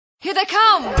Here they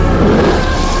come!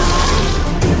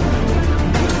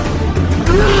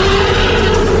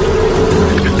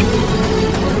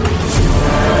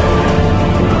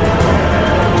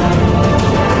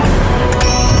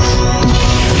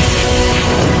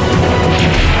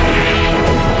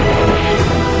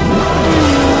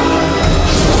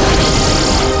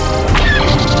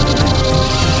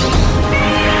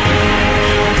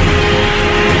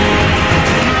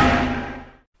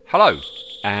 Hello,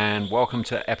 and welcome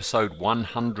to episode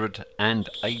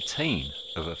 118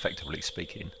 of Effectively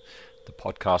Speaking, the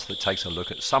podcast that takes a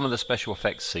look at some of the special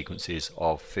effects sequences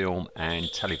of film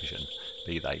and television,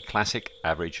 be they classic,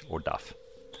 average or duff.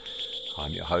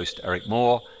 I'm your host, Eric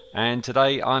Moore, and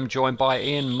today I'm joined by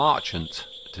Ian Marchant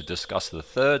to discuss the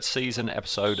third season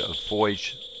episode of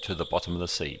Voyage to the Bottom of the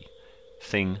Sea,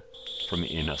 Thing from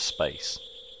Inner Space.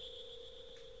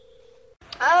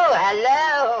 Oh,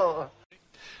 hello!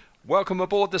 Welcome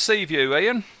aboard the Seaview,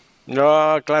 Ian.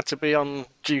 Oh, glad to be on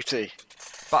duty.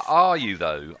 But are you,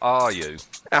 though? Are you?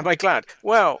 Am I glad?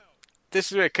 Well,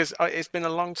 this is weird because it's been a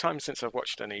long time since I've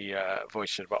watched any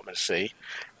Voyage to the Bottom of the Sea.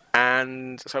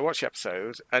 And so I watched the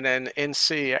episode, and then in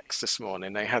CX this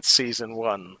morning, they had season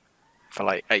 1 for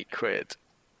like £8.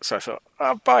 So I thought,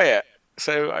 I'll buy it.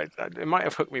 So it might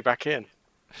have hooked me back in.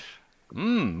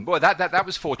 Well, that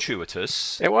was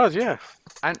fortuitous. It was, yeah.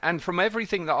 And from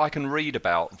everything that I can read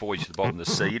about Voyage to the Bottom of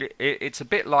the Sea, it's a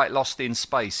bit like Lost in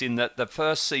Space in that the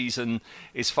first season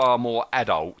is far more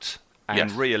adult and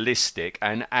realistic,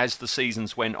 and as the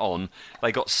seasons went on,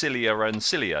 they got sillier and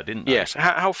sillier, didn't they? Yes.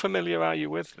 How familiar are you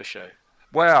with the show?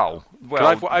 Well,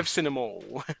 I've seen them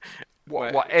all.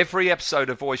 What every episode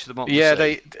of Voyage to the Bottom of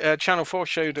the Sea? Yeah, Channel 4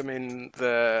 showed them in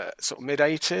the sort of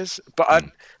mid-80s, but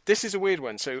this is a weird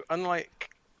one. So unlike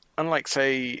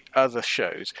say other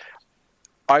shows,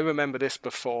 I remember this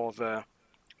before the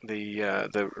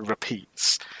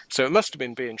repeats. So it must have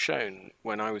been being shown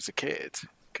when I was a kid,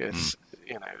 because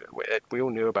we all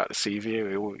knew about the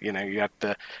Seaview. You had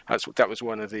that was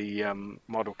one of the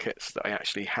model kits that I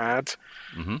actually had.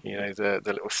 Mm-hmm. The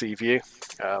little Seaview.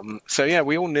 So yeah,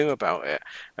 we all knew about it.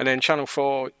 And then Channel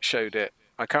 4 showed it.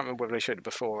 I can't remember whether they showed it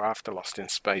before or after Lost in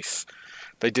Space.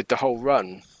 They did the whole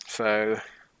run. So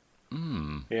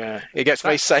yeah, it gets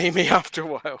very samey after a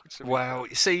while. Well,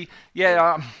 you see,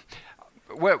 well,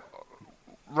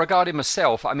 regarding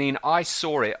myself, I mean, I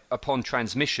saw it upon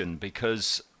transmission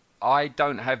because I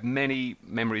don't have many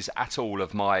memories at all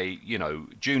of my,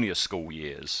 junior school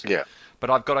years. Yeah. But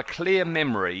I've got a clear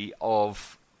memory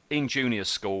of, in junior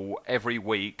school, every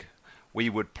week we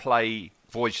would play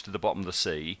Voyage to the Bottom of the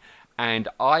Sea, and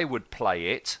I would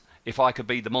play it if I could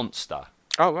be the monster.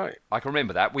 Oh, right. I can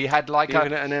remember that. We had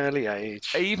Even at an early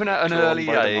age. Even at an early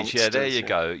age, yeah, there you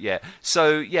go, yeah.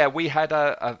 So, yeah, we had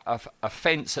a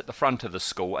fence at the front of the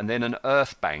school and then an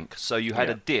earth bank. So you had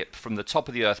a dip from the top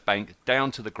of the earth bank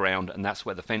down to the ground, and that's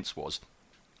where the fence was.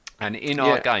 And in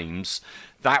our games,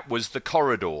 that was the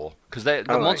corridor, because the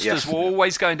monsters were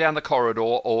always going down the corridor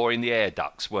or in the air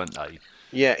ducts, weren't they?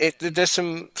 Yeah, there's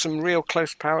some real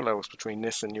close parallels between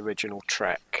this and the original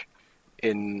Trek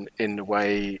in the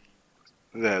way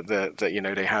that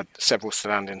they had several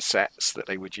standing sets that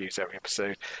they would use every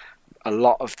episode. A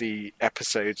lot of the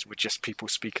episodes were just people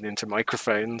speaking into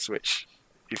microphones, which,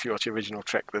 if you watch the original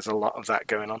Trek, there's a lot of that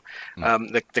going on.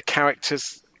 The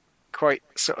characters quite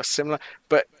sort of similar,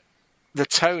 but the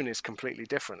tone is completely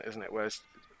different, isn't it? Whereas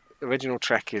the original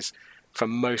Trek is, for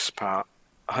most part,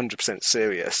 100%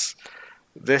 serious.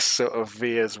 This sort of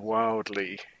veers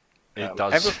wildly. It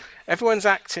does. Everyone's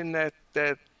acting their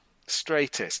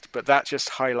straightest, but that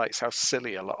just highlights how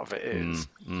silly a lot of it is.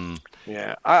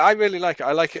 Yeah, I really like it.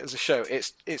 I like it as a show.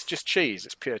 It's just cheese.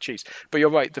 It's pure cheese. But you're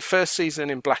right. The first season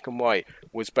in black and white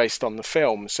was based on the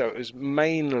film, so it was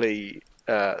mainly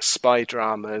spy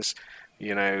dramas,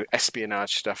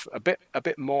 espionage stuff. A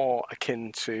bit more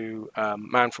akin to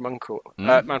Man from Uncle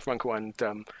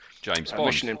and James Bond.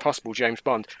 Mission Impossible, James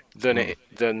Bond,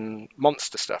 than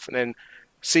monster stuff. And then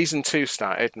season 2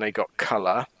 started, and they got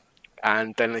colour.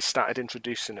 And then they started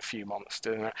introducing a few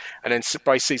monsters. And then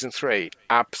by season 3,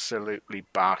 absolutely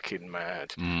barking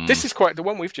mad. This is the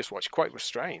one we've just watched, quite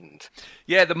restrained.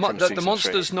 Yeah, the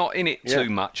monster's not in it too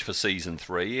much for season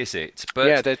 3, is it? But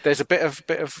yeah, there's a bit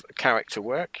of character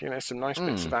work, some nice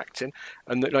bits of acting.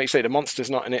 And like you say, the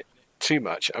monster's not in it too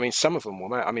much. I mean, some of them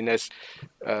were. I mean, there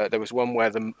was one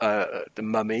where the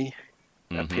mummy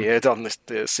appeared on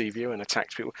the Seaview and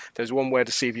attacked people. There's one where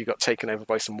the Seaview got taken over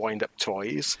by some wind-up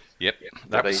toys. Yep,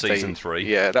 that was season 3.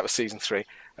 Yeah, that was season 3.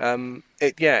 I don't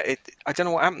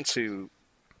know what happened to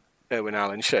Irwin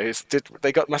Allen shows.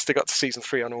 Must have got to season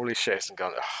 3 on all his shows and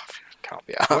gone, can't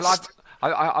be arsed. Well,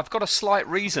 I've got a slight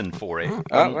reason for it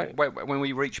right. when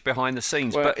we reach behind the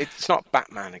scenes. Well, but it's not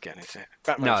Batman again, is it?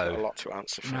 Batman's got no, a lot to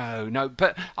answer for. no.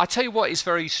 But I tell you what is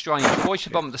very strange. Voyage to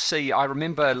the Bottom of the Sea, I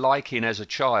remember liking as a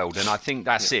child, and I think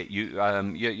that's it.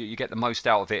 You get the most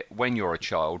out of it when you're a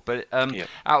child. But out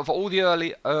of all the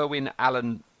early Irwin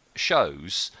Allen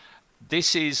shows,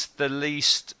 this is the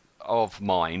least of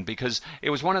mine, because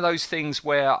it was one of those things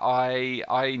where I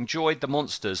enjoyed the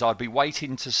monsters. I'd be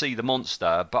waiting to see the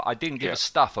monster, but I didn't give a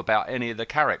stuff about any of the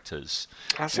characters.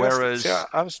 Whereas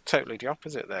I was totally the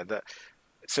opposite there.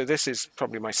 So this is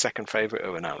probably my second favourite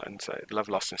Owen Allen. So I love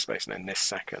Lost in Space, and then this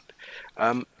second.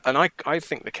 And I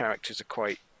think the characters are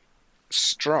quite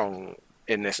strong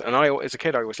in this. And as a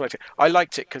kid, I always liked it. I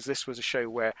liked it because this was a show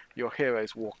where your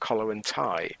heroes wore collar and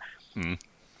tie.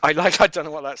 I don't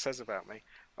know what that says about me.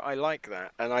 I like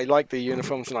that, and I like the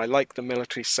uniforms, and I like the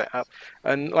military setup,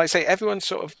 and like I say, everyone's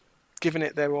sort of giving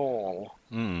it their all.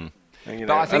 And, but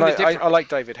I think I like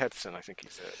David Hedson. I think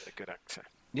he's a good actor.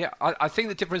 Yeah, I think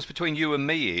the difference between you and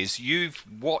me is you've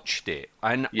watched it,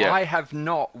 and I have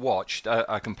not watched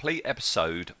a complete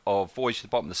episode of Voyage to the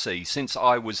Bottom of the Sea since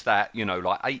I was that,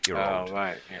 like 8-year-old. Oh,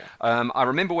 right, yeah. I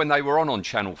remember when they were on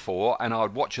Channel 4, and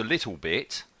I'd watch a little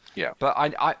bit. Yeah.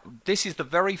 But this is the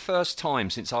very first time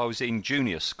since I was in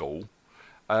junior school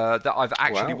that I've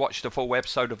actually watched a full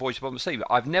episode of Voyage to the Bottom of the Sea.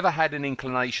 I've never had an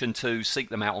inclination to seek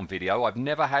them out on video. I've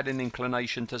never had an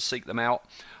inclination to seek them out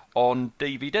on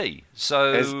DVD.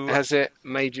 So has it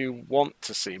made you want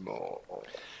to see more? Or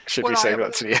should we save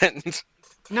that to the end?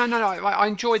 No. I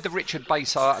enjoyed the Richard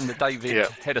Basehart and the David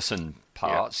Hedison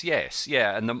parts. Yes,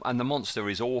 and the monster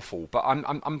is awful. But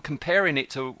I'm comparing it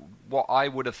to what I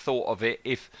would have thought of it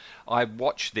if I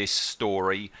watched this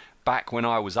story back when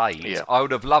I was 8. Yeah. I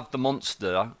would have loved the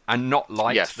monster and not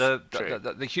liked the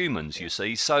the humans. You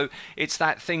see, so it's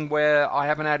that thing where I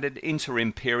haven't had an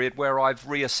interim period where I've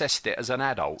reassessed it as an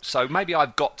adult. So maybe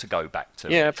I've got to go back to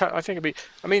it. Yeah, I think it'd be.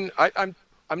 I mean, I'm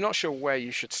not sure where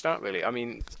you should start really. I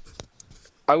mean,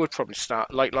 I would probably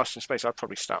start, like Lost in Space, I'd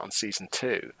probably start on season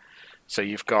 2. So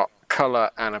you've got colour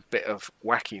and a bit of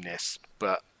wackiness,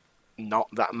 but not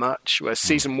that much. Whereas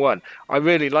season 1, I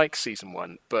really like season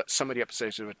 1, but some of the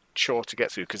episodes are a chore to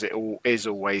get through because it is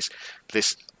always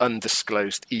this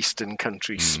undisclosed Eastern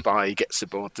country spy gets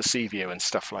aboard the Seaview and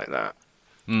stuff like that.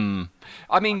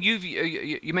 I mean,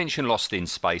 you mentioned Lost in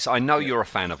Space. I know you're a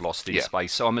fan of Lost in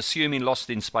Space, so I'm assuming Lost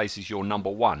in Space is your number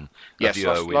one. Yes,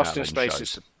 Lost in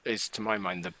Space is to my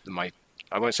mind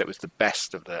I won't say it was the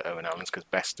best of the Owen Allens because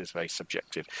best is very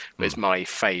subjective, but it's my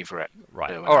favourite.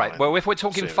 Right. All right. Well, if we're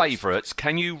talking favourites,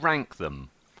 can you rank them?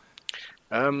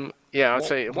 I'd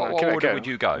say. What order would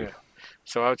you go? Yeah.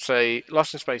 So I would say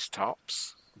Lost in Space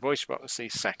tops, Voyage to the Bottom of the Sea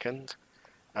second,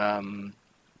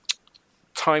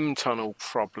 Time Tunnel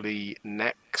probably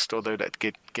next, although that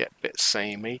could get a bit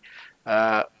samey.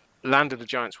 Land of the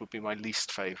Giants would be my least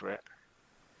favourite.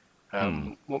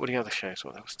 What were the other shows?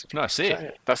 What else did you? No, that's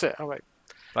it. That's it. Oh wait.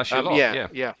 That's your lot.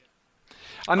 Yeah.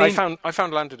 I mean, I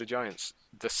found Land of the Giants.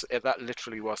 That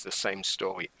literally was the same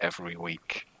story every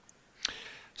week.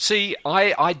 See,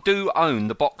 I do own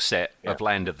the box set of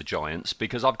Land of the Giants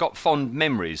because I've got fond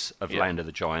memories of Land of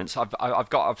the Giants. I've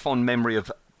got a fond memory of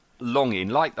longing,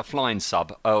 like the Flying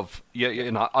Sub, of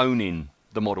owning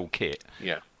the model kit,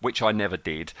 which I never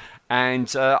did.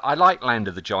 And I like Land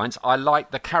of the Giants. I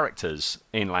like the characters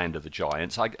in Land of the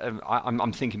Giants.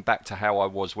 I'm thinking back to how I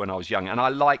was when I was young, and I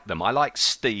like them. I like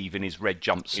Steve in his red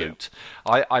jumpsuit.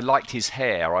 I liked his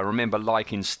hair. I remember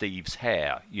liking Steve's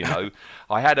hair.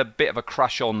 I had a bit of a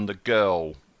crush on the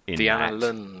girl in Deanna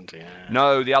Lund. Yeah.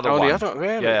 No, the other one. The other,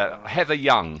 really? Yeah, Heather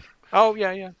Young. Oh,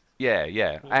 yeah.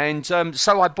 Yeah. And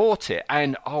so I bought it,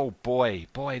 and oh boy,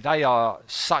 they are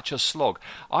such a slog.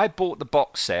 I bought the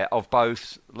box set of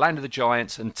both Land of the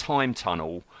Giants and Time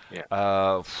Tunnel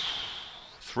 4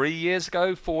 years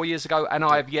ago, and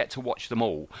I have yet to watch them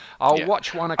all. I'll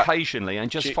watch one occasionally and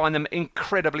just find them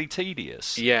incredibly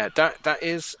tedious. Yeah, that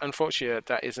is, unfortunately,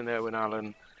 that is an Owen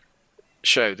Allen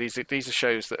show. These are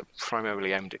shows that are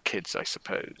primarily aimed at kids, I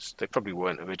suppose. They probably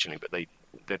weren't originally, but they're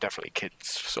definitely kids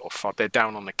sort of. They're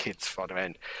down on the kids' fodder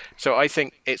end. So I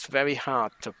think it's very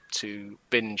hard to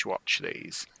binge watch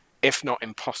these, if not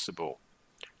impossible.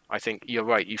 I think you're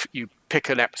right. You pick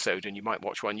an episode and you might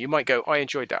watch one. You might go, I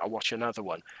enjoyed that, I'll watch another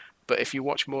one. But if you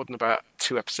watch more than about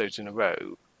 2 episodes in a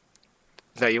row,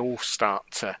 they all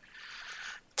start to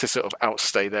sort of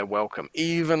outstay their welcome.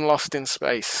 Even Lost in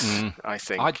Space, I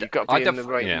think. You've got to be in the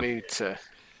right mood to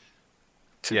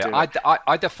do it.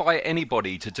 I defy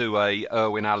anybody to do a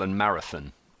Irwin Allen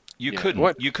marathon. You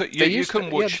couldn't. You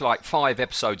couldn't watch like 5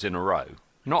 episodes in a row.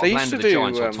 Not Land of the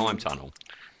Giants or Time Tunnel.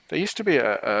 there used to be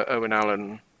a Owen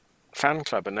Allen fan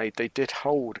club, and they did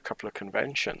hold a couple of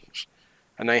conventions,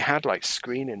 and they had like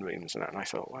screening rooms and that. And I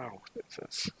thought, wow,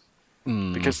 that's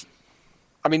because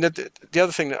I mean the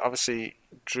other thing that obviously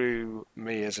drew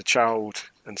me as a child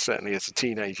and certainly as a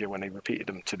teenager when they repeated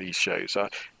them to these shows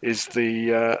is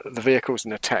the vehicles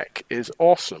and the tech is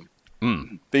awesome.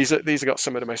 These have got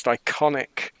some of the most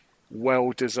iconic,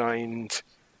 well-designed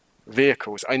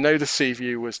vehicles. I know the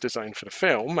Seaview was designed for the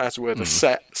film, as were the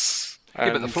sets.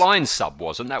 Yeah, but the Flying Sub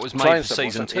wasn't. That was made for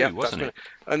season 2, wasn't it?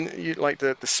 And you like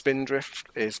the Spindrift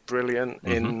is brilliant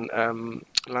in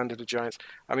Land of the Giants.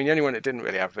 I mean, the only one that didn't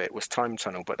really have it was Time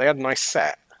Tunnel, but they had a nice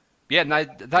set. Yeah, and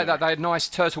they had nice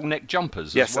turtleneck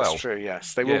jumpers as well. Yes, that's true.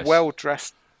 Yes, they were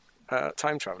well-dressed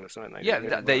time travelers, weren't they?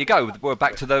 Yeah, there you go. We're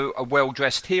back to the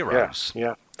well-dressed heroes.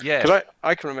 Yeah. Because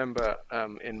I can remember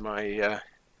in my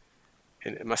I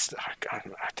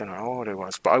don't know how old I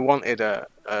was, but I wanted a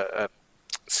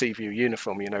Seaview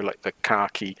uniform, like the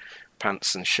khaki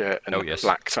pants and shirt and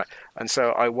black tie. And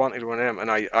so I wanted one of them, and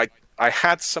I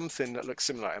had something that looked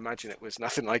similar. I imagine it was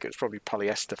nothing like it. It was probably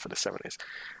polyester for the 70s.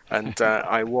 And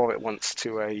I wore it once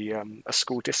to a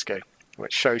school disco,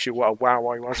 which shows you what a wow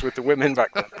I was with the women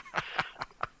back then.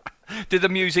 Did the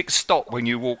music stop when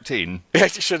you walked in? Yeah,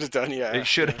 it should have done, yeah. It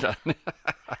should have done.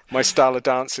 My style of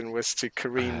dancing was to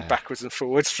careen backwards and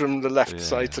forwards from the left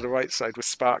side to the right side with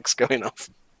sparks going off.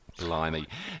 Blimey.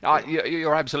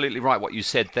 You're absolutely right what you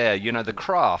said there. The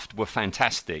craft were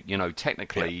fantastic,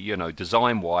 technically,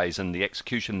 design-wise, and the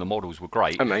execution of the models were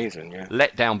great. Amazing, yeah.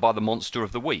 Let down by the monster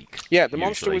of the week. Yeah, the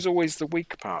monster was always the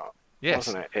weak part,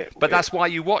 wasn't it? But that's why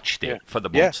you watched it, for the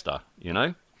monster,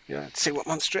 Yeah, to see what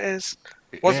monster it is.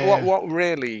 What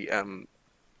really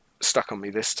stuck on me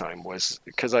this time was,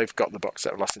 because I've got the box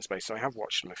set of Lost in Space, so I have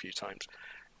watched them a few times,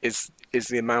 is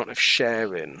the amount of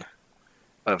sharing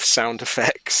of sound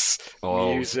effects,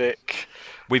 music.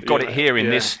 We've got it here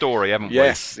in this story, haven't we?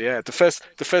 Yes, yeah. The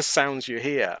first sounds you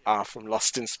hear are from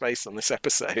Lost in Space on this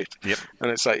episode. Yep.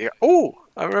 And it's like,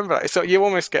 I remember that. So you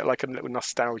almost get like a little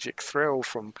nostalgic thrill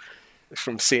from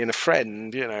seeing a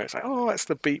friend, It's like, that's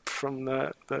the beep from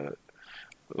the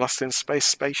Lost in Space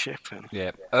spaceship.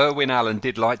 Yeah, Irwin Allen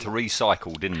did like to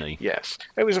recycle, didn't he? Yes.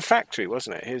 It was a factory,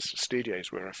 wasn't it? His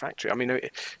studios were a factory. I mean,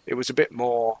 it was a bit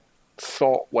more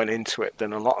thought went into it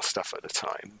than a lot of stuff at the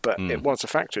time, but it was a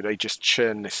factory. They just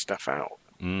churned this stuff out.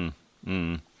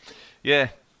 Yeah.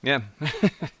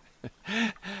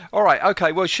 All right,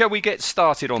 okay, well, shall we get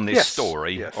started on this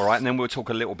story? Yes. All right, and then we'll talk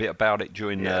a little bit about it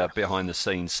during behind the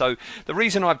scenes. So the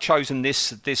reason I've chosen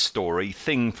this story,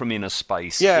 Thing from Inner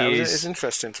Space, is... it's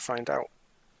interesting to find out.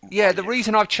 Yeah, the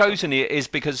reason I've chosen it is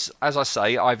because, as I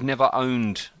say, I've never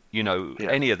owned...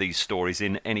 any of these stories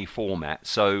in any format,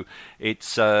 so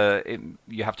it's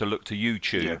you have to look to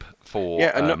YouTube for.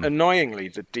 Yeah, annoyingly,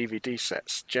 the DVD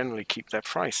sets generally keep their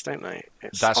price, don't they?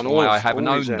 That's why I haven't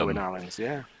owned them. Allens,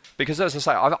 because, as I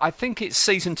say, I think it's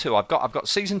season 2. I've got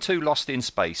season 2 Lost in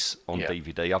Space on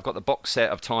DVD. I've got the box set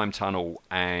of Time Tunnel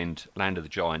and Land of the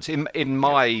Giants. In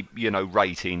my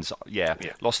ratings,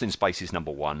 Lost in Space is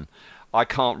number 1. I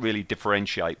can't really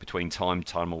differentiate between Time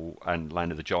Tunnel and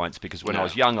Land of the Giants because when I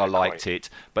was young I liked it,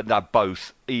 but they're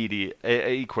both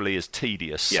equally as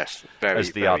tedious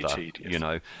as the other,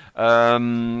 tedious.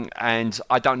 And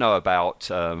I don't know about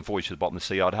Voyage to the Bottom of the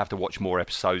Sea. I'd have to watch more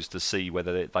episodes to see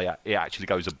whether it actually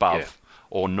goes above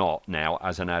or not now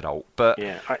as an adult. But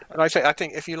I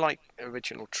think if you like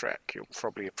original Trek, you'll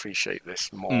probably appreciate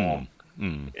this more.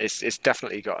 It's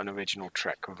definitely got an original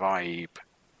Trek vibe.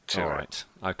 All right.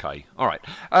 Okay. All right.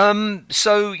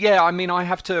 So I mean, I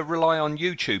have to rely on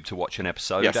YouTube to watch an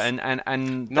episode,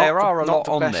 and there are a lot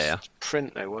on there.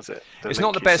 Print though, was it? It's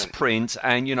not the best print,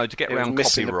 and to get around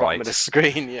missing copyright. The bottom of the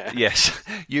screen, Yes,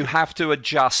 you have to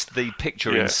adjust the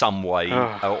picture in some way,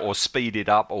 or speed it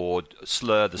up, or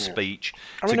slur the speech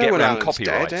to get around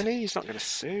copyright. Dead, isn't he? He's not going to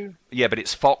sue. Yeah, but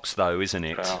it's Fox though, isn't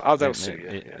it? They'll sue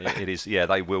you. It is. Yeah,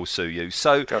 they will sue you.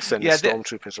 So they'll send the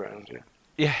stormtroopers around.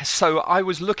 Yeah, so I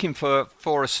was looking for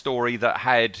a story that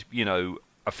had,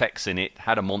 effects in it,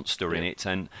 had a monster in it,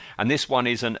 and this one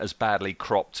isn't as badly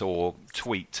cropped or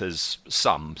tweaked as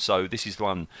some, so this is the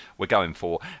one we're going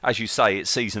for. As you say, it's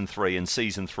season 3, and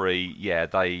season 3, they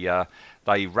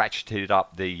ratcheted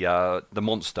up the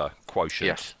monster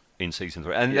quotient in season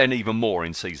 3, and then even more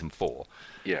in season 4.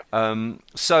 Thing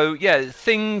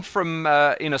from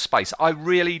Inner Space. I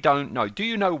really don't know. Do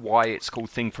you know why it's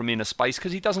called Thing from Inner Space?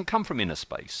 Because he doesn't come from inner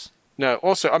space. No.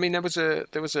 Also, I mean, there was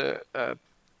a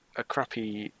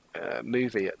crappy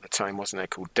movie at the time, wasn't there,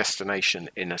 called Destination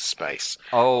Inner Space?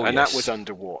 That was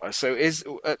underwater. So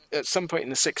at some point in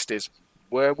the 60s,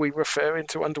 were we referring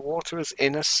to underwater as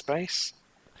inner space?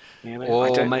 You know, I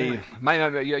Or don't maybe, know.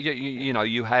 maybe you know,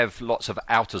 you have lots of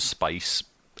outer space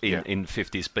Yeah. in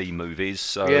 50s B movies.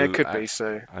 So Yeah, it could be.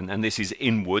 So and this is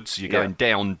inwards. You're yeah, going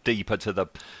down deeper to the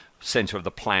center of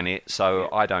the planet. So yeah,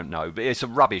 I don't know, but it's a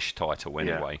rubbish title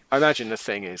yeah. anyway. I imagine the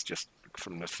thing is just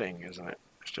from the thing, isn't it?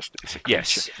 It's a creature.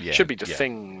 Yes, yeah, Should be the yeah.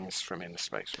 things from inner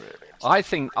space, really. I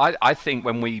think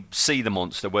when we see the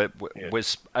monster, Yeah. we're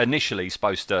initially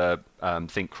supposed to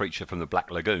think creature from the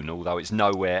Black Lagoon, although it's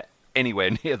nowhere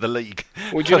anywhere near the league.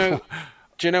 Well, do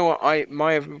you know what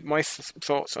my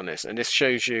thoughts on this, and this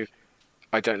shows you.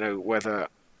 I don't know whether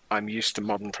I'm used to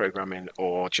modern programming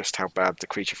or just how bad the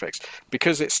creature effects.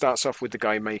 Because it starts off with the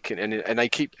guy making, and they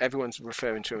keep everyone's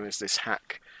referring to him as this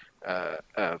hack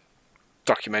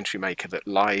documentary maker that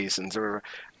lies and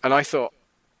I thought,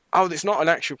 oh, it's not an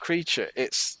actual creature.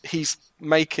 He's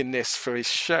making this for his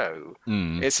show.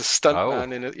 It's a Oh,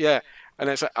 stuntman and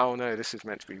it's like, oh no, this is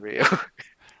meant to be real.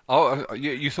 oh,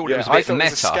 you thought it Yeah, was a I bit thought it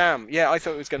was a meta scam. Yeah, I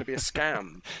thought it was going to be a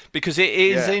scam. because it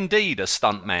is Yeah, indeed a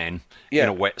stuntman in yeah.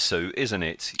 a wetsuit, isn't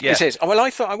it? Yeah. It is. Oh, well,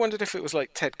 I wondered if it was like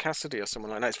Ted Cassidy or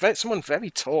someone like that. Someone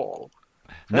very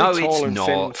No, it's tall and thin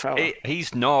not. fella.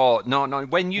 He's not. No, no.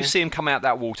 When you Yeah. see him come out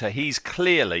that water, he's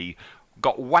clearly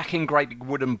got whacking great big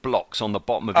wooden blocks on the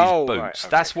bottom of his Oh, right. boots.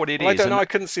 Okay. That's what it Well, I is. don't know. And I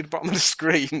couldn't see the bottom of the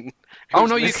screen. It oh was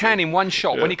no, you missing. can in one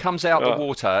shot. When Yeah. he comes out the Oh,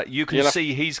 water, you can you'll have-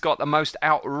 see he's got the most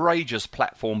outrageous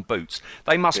platform boots.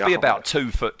 They must yeah, be I'll about bet.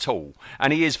 2 foot tall,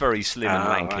 and he is very slim and Ah,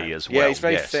 lanky right. as Yeah, well. he's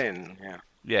very Yes. thin. Yeah.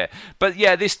 Yeah, but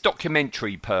yeah, this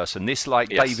documentary person, this like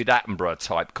Yes. David Attenborough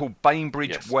type called Bainbridge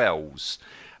Yes. Wells,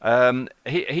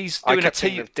 he's I doing a kept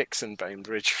thinking TV. of Dixon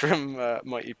Bainbridge from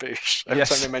Mighty Boosh. Every time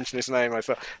Yes, they mention his name, I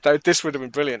thought that this would have been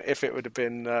brilliant if it would have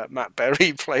been Matt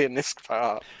Berry playing this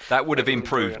part. that would That have would have been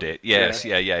improved brilliant. it. Yes,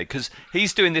 yeah, because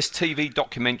he's doing this TV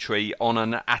documentary on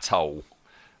an atoll,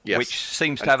 Yes. which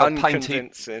seems to An have a painted.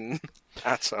 unconvincing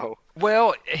atoll.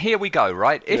 Well, here we go,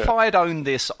 right? If Yeah. I had owned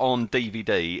this on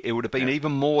DVD, it would have been Yeah.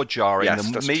 even more jarring Yes,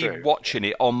 than that's me true. watching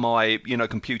it on my,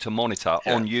 computer monitor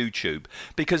Yeah. on YouTube,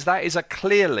 because that is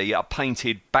clearly a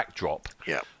painted backdrop.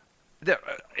 Yeah. There-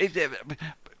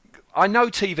 I know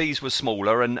TVs were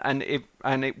smaller and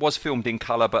it was filmed in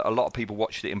colour, but a lot of people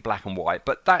watched it in black and white.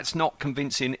 But that's not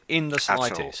convincing in the At all,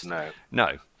 slightest. no.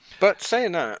 No. But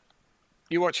saying that,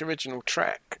 you watch original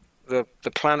Trek, the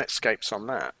planetscapes on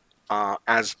that are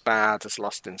as bad as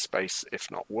Lost in Space,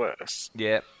 if not worse.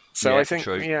 Yeah. So yeah, I think,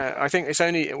 true. I think it's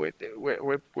only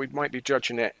we might be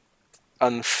judging it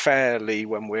unfairly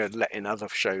when we're letting other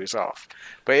shows off,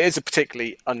 but it is a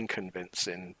particularly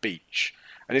unconvincing beach,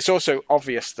 and it's also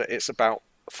obvious that it's about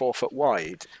 4 foot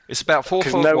wide. It's about 4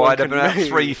 'Cause foot no one wide and can about move.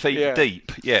 3 feet Yeah.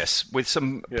 deep. Yes, with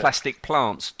some Yeah. plastic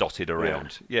plants dotted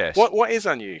around. Yes. What is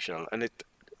unusual, and it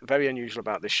very unusual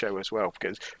about this show as well,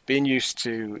 because being used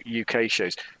to UK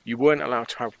shows, you weren't allowed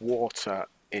to have water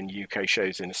in UK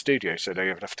shows in a studio, so they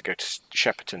would have to go to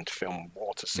Shepperton to film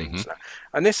water scenes now.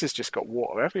 And this has just got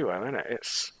water everywhere, isn't it?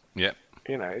 It's Yeah.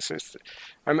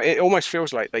 I mean, it almost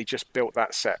feels like they just built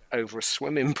that set over a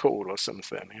swimming pool or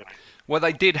something. You know? Well,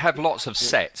 they did have lots of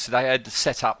sets. They had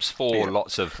setups for Yeah.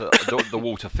 lots of the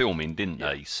water filming, didn't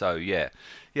they? So yeah.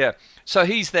 So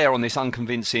he's there on this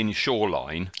unconvincing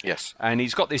shoreline, Yes, and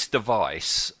he's got this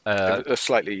device. a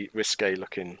slightly risque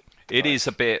looking. It is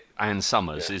a bit Ann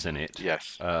Summers, Yeah. isn't it?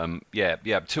 Yes.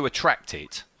 Yeah. To attract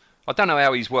it. I don't know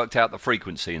how he's worked out the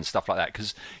frequency and stuff like that,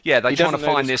 because they're He trying to doesn't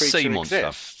know find this this sea creature monster.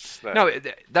 exists, though. No,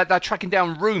 they're tracking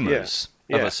down rumours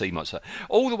Yeah. of Yeah. a sea monster.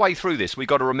 All the way through this, we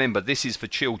got to remember this is for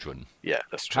children. Yeah,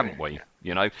 that's true. Haven't we?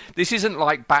 You know, this isn't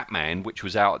like Batman, which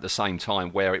was out at the same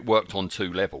time, where it worked on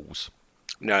 2 levels.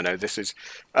 No, this is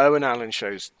Owen Allen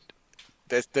shows.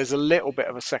 There's a little bit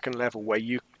of a second level where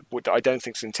I don't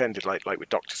think it's intended like with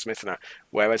Dr. Smith and that,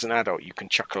 where as an adult you can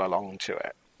chuckle along to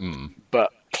it.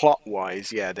 But plot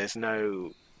wise, yeah, there's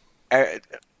no.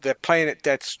 They're playing it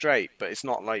dead straight, but it's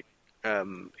not like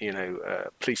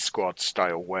Police Squad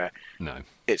style where No.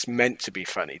 it's meant to be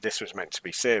funny. This was meant to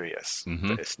be serious,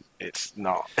 but it's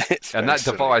not. It's And very that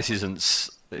silly.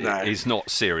 device No. is not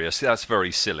serious. That's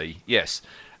very silly. Yes.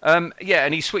 And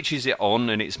he switches it on,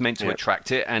 and it's meant to Yeah.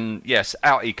 attract it. And yes,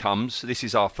 out he comes. This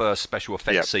is our first special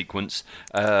effects Yep. sequence.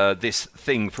 This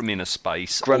thing from inner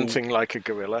space, grunting like a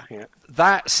gorilla. Yeah,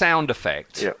 that sound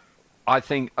effect. yeah. I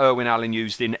think Irwin Allen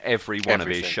used in every one of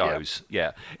his Everything, shows.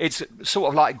 Yeah, it's sort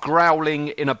of like growling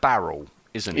in a barrel,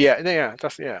 isn't it?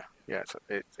 Yeah.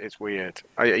 It's weird.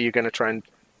 Are you going to try and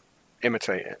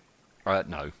imitate it?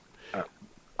 No. Oh.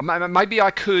 Maybe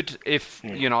I could if I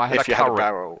had If a you had curry. a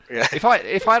barrel, yeah. If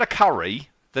I had a curry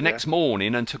the next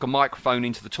morning and took a microphone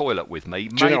into the toilet with me, you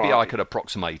know maybe what? I could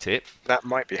approximate it. That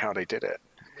might be how they did it.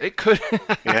 It could.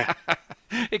 Yeah.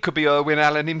 It could be Irwin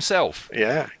Allen himself.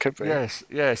 Yeah, could be. Yes,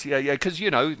 yes, yeah, yeah. Because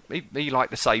he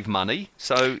liked to save money,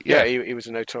 so Yeah, yeah. he was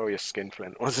a notorious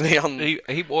skinflint, wasn't he? On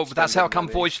Well, that's how come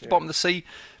money, Voyage to the Bottom of the Sea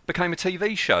became a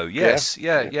TV show. Yeah,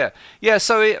 Yes, yeah.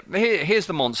 So here's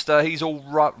the monster. He's all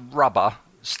rubber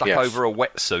stuck Yes. over a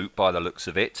wetsuit by the looks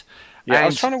of it. Yeah, I And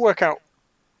was trying to work out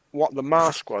what the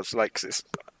mask was like. 'Cause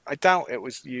I doubt it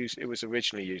was used. It was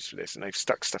originally used for this, and they've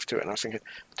stuck stuff to it. And I was thinking,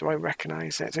 do I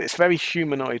recognise it? It's a very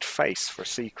humanoid face for a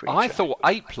sea creature. I thought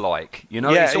ape-like. Yeah,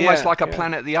 it's almost yeah, like a yeah.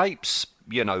 Planet of the Apes.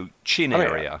 Chin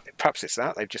area. Perhaps it's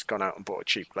that they've just gone out and bought a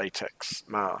cheap latex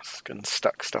mask and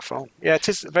stuck stuff on. Yeah, it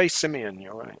is very simian.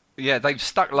 You're right. Yeah, they've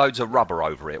stuck loads of rubber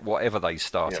over it, whatever they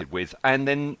started with, and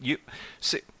then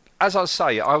see, as I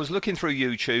say, I was looking through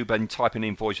YouTube and typing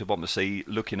in Voyage to the Bottom of the Sea,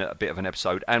 looking at a bit of an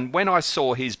episode, and when I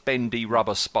saw his bendy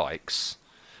rubber spikes,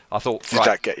 I thought, Did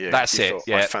that get you? That's you it. Thought,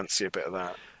 Yeah, I fancy a bit of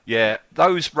that. yeah,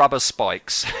 those rubber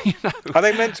spikes. Are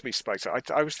they meant to be spikes?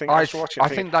 I was thinking. I was watching. I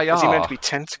think they Is he meant are. to be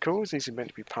tentacles? Is he meant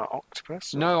to be part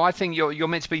octopus? Or? No, I think you're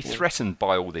meant to be threatened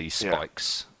by all these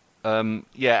spikes.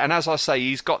 Yeah, and as I say,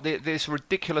 he's got this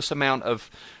ridiculous amount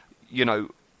of,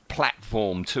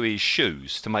 platform to his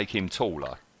shoes to make him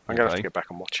taller. I'm going to have to get back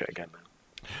and watch it again now.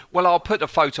 Well, I'll put a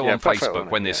photo on put a photo Facebook on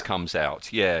when it, this comes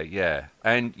out. Yeah,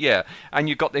 and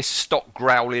you've got this stock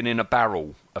growling in a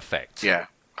barrel effect. Yeah.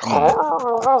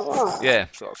 Yeah,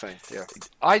 Sort of thing. Yeah.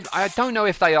 I don't know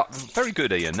if they are very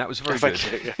good, Ian. That was very good.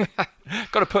 Thank you, yeah.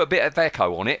 Got to put a bit of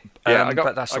echo on it.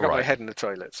 But that's I all got right. my head in the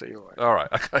toilet, so you're right. All right,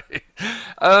 okay.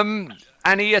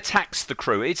 And he attacks the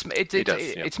crew. He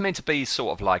does, yeah. It's meant to be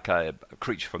sort of like a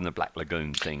creature from the Black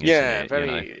Lagoon thing, isn't Yeah, it?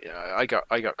 very. I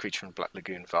got Creature from Black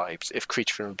Lagoon vibes. If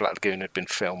Creature from Black Lagoon had been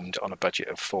filmed on a budget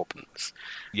of £4.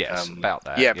 Yes, about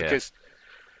that. Yeah, because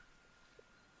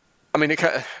I mean,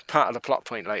 part of the plot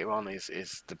point later on is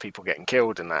the people getting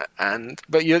killed and that.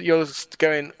 But you're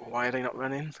going, why are they not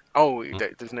running? Oh,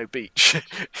 there's no beach.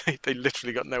 They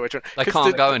literally got nowhere to run. They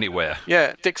can't go anywhere.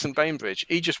 Yeah, Dixon Bainbridge,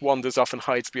 he just wanders off and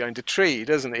hides behind a tree,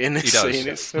 doesn't he? In this scene,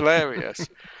 it's hilarious.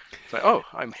 It's like, oh,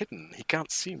 I'm hidden. He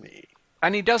can't see me.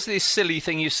 And he does this silly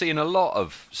thing you see in a lot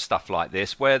of stuff like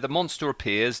this, where the monster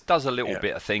appears, does a little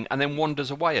bit of thing, and then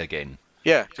wanders away again.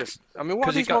 Yeah, what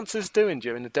are these monsters doing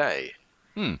during the day?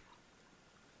 Do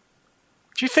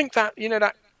you think that,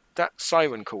 that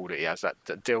siren call that he has, that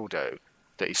dildo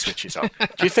that he switches on,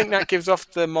 do you think that gives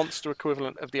off the monster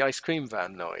equivalent of the ice cream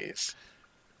van noise?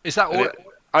 Is that all?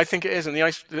 I think it is, and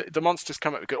the monsters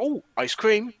come up and go, oh, ice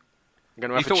cream. I'm going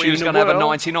to have you thought he was going to have a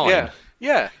 99?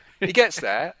 Yeah. He gets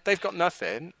there, they've got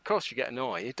nothing. Of course you get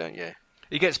annoyed, don't you?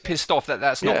 He gets pissed off that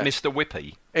that's not Mr.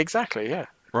 Whippy. Exactly, yeah.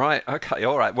 Right. Okay.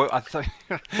 All right. Well, I think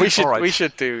we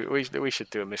should do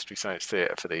a Mystery Science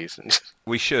Theatre for these.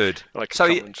 We should. Like so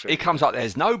he comes up.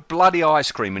 There's no bloody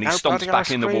ice cream, and he stomps back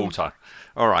in the water.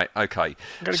 All right. Okay.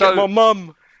 I'm going to get my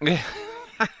mum.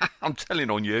 I'm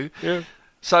telling on you. Yeah.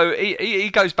 So he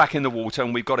goes back in the water,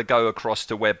 and we've got to go across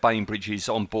to where Bainbridge is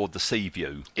on board the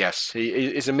Seaview. Yes.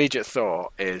 His immediate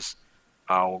thought is,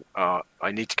 I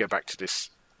need to go back to this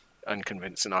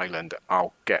unconvincing island.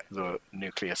 I'll get the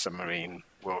nuclear submarine,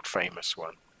 world famous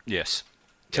one. Yes.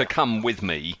 To come with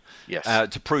me. Yes.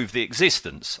 To prove the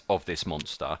existence of this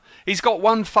monster. He's got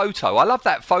one photo. I love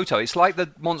that photo. It's like the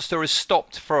monster has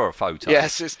stopped for a photo.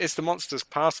 Yes, it's the monster's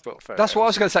passport photo. That's what I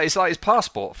was going to say. It's like his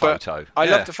passport photo. I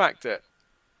love the fact that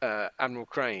Admiral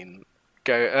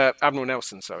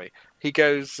Nelson, he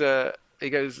goes,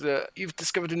 you've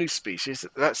discovered a new species.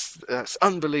 That's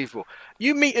unbelievable.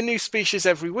 You meet a new species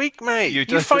every week, mate.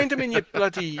 You find them in your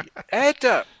bloody air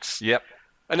ducts. Yep.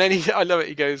 And then I love it.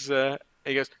 He goes, have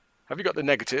you got the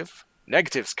negative?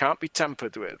 Negatives can't be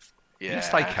tampered with. Yeah. Yes,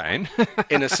 they can.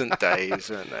 Innocent days,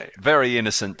 aren't they? Very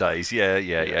innocent days.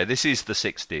 Yeah. This is the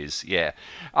 60s. Yeah.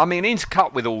 I mean,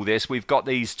 intercut with all this, we've got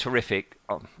these terrific,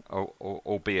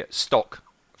 albeit stock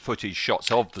footage shots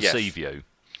of the Seaview.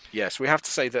 Yes, we have to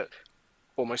say that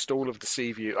almost all of the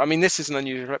Seaview. I mean, this is an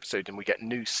unusual episode, and we get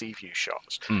new Seaview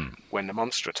shots when the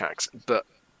monster attacks. But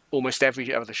almost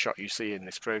every other shot you see in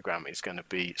this program is going to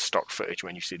be stock footage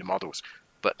when you see the models.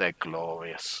 But they're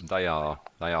glorious. They are.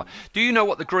 Do you know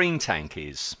what the green tank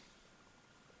is?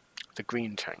 The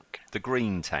green tank? The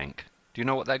green tank. Do you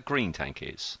know what that green tank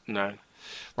is? No.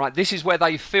 Right, this is where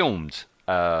they filmed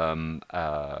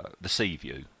the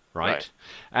Seaview, right?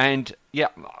 And,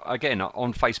 again,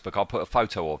 on Facebook I'll put a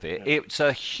photo of it. Yeah. It's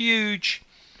a huge...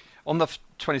 On the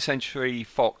 20th Century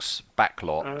Fox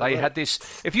backlot, they had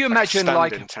this... If you imagine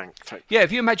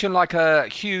if you imagine like a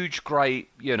huge, great,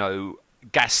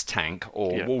 gas tank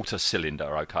or water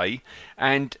cylinder, okay?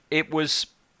 And it was...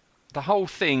 The whole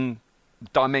thing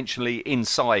dimensionally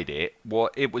inside it,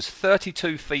 it was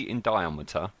 32 feet in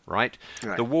diameter, right?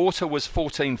 Right. The water was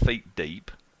 14 feet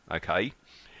deep, okay?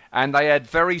 And they had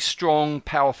very strong,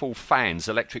 powerful fans,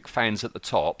 electric fans at the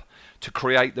top, to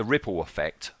create the ripple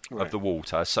effect of the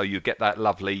water, so you get that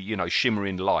lovely,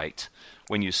 shimmering light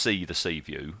when you see the sea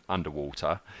view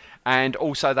underwater. And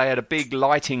also they had a big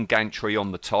lighting gantry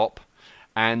on the top,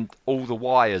 and all the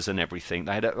wires and everything.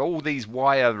 They had all these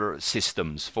wire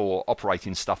systems for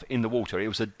operating stuff in the water. It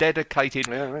was a dedicated,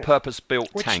 purpose-built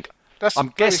tank.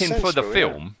 I'm guessing for the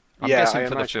film. I'm guessing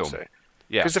for the film. So.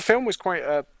 Yeah, because the film was quite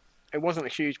it wasn't a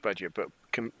huge budget, but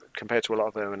compared to a lot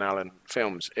of Irwin Allen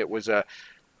films, it was a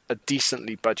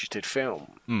decently budgeted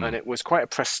film, and it was quite a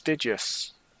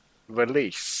prestigious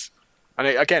release. And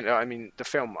the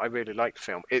film, I really like the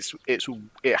film.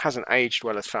 It hasn't aged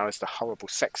well as far as the horrible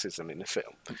sexism in the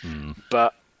film,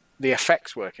 but the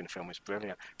effects work in the film is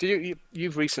brilliant.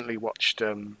 You've recently watched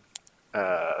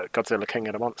Godzilla King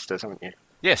of the Monsters, haven't you?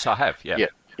 Yes, I have.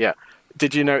 Yeah.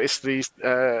 Did you notice these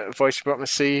Voyage to the Bottom of the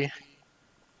Sea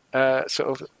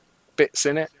sort of bits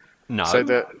in it? No. So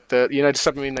the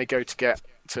submarine they go to get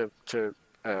to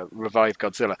revive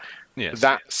Godzilla. Yes.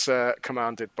 That's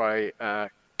commanded by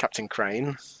Captain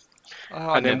Crane.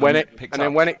 Oh, and then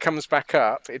when it comes back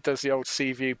up, it does the old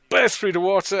sea view, burst through the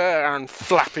water and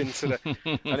flap into the.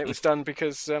 And it was done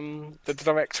because the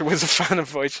director was a fan of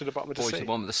Voyage to the Bottom of the Sea. Voyage to the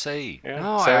Bottom of the Sea. Yeah.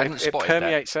 Oh, so I hadn't spotted that. It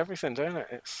permeates everything, don't it?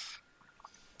 It's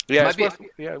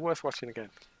worth watching again.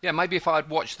 Yeah, maybe if I'd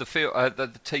watched the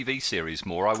TV series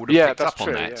more, I would have picked up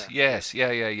on that. Yeah. Yes,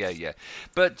 yeah.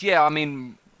 But yeah, I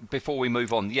mean, before we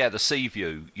move on, the sea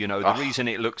view. The reason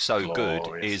it looks so glorious.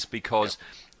 good is because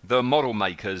the model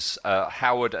makers,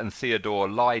 Howard and Theodore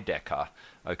Lydecker,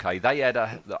 okay, they had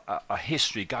a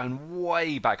history going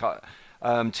way back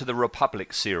to the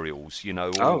Republic serials,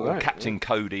 or Captain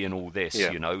Cody and all this,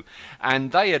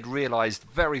 and they had realised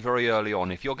very, very early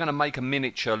on, if you're going to make a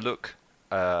miniature look,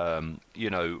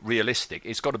 realistic,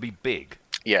 it's got to be big.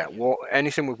 Yeah,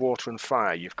 anything with water and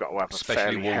fire, you've got to have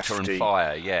especially water hefty... and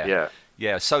fire.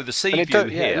 Yeah. So the sea view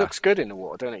here, it looks good in the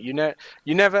water, don't it?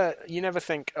 You never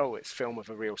think, oh, it's film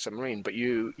of a real submarine, but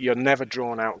you're never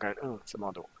drawn out going, oh, it's a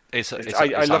model. It's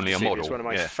I love only a model. It's one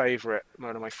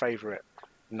of my favourite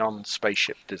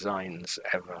non-spaceship designs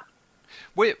ever.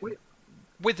 With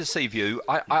the sea view,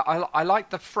 I like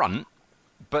the front,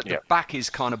 but the back is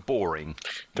kind of boring.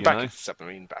 The back is the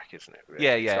submarine back, isn't it?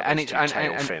 Really? Yeah, and it's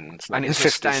a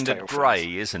standard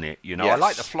grey, isn't it? Yes. I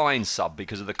like the flying sub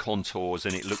because of the contours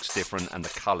and it looks different and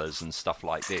the colours and stuff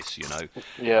like this.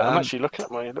 Yeah, I'm actually looking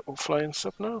at my little flying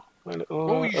sub now.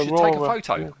 You should take a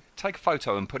photo. Yeah. Take a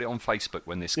photo and put it on Facebook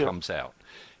when this comes out.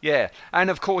 Yeah, and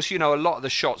of course, a lot of the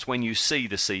shots when you see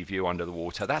the sea view under the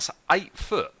water, that's 8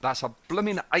 foot. That's a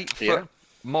blooming 8 foot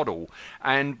model,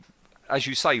 and as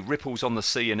you say, ripples on the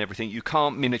sea and everything. You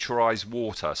can't miniaturise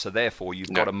water, so therefore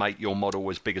you've got to make your model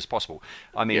as big as possible.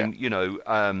 I mean,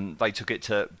 they took it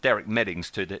to Derek Meddings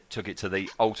took it to the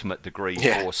ultimate degree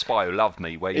for Spy Who Loved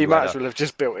Me, where he might as well have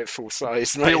just built it full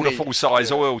size. Built a full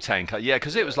size oil tanker,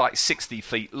 because it was like 60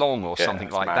 feet long or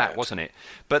something like that, wasn't it?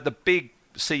 But the big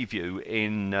sea view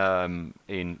in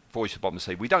Voyage to the Bottom of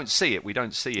the Sea, we don't see it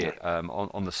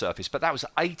on the surface, but that was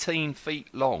 18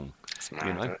 feet long.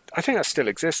 I think that still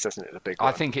exists, doesn't it? The big one.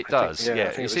 I think it does.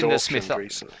 It's in the Smith.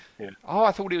 Recently. Yeah. Oh,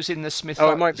 I thought it was in the Smith.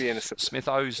 Oh, it might be in the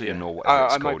Smithsonian or whatever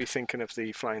it's I called. might be thinking of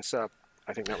the flying sub.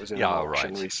 I think that was in an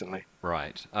auction recently.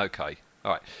 Right. Okay.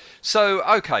 All right. So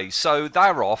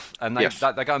they're off, and they're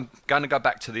going to go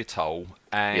back to the atoll.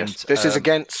 And this is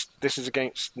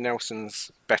against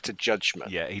Nelson's better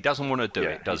judgment. Yeah, he doesn't want to do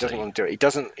it, does he? He doesn't want to do it.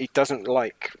 He doesn't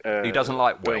like. He doesn't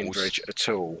like Wells Bainbridge at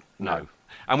all. No.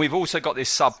 And we've also got this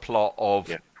subplot of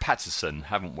Patterson,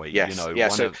 haven't we? Yes.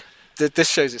 This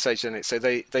shows its age, doesn't it? So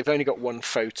they've only got one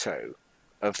photo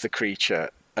of the creature,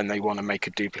 and they want to make a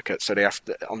duplicate. So they have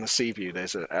to, on the sea view,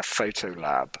 there's a photo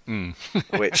lab,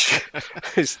 which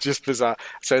is just bizarre.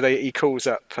 So he calls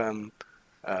up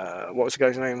what was the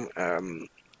guy's name?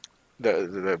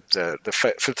 The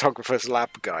photographer's lab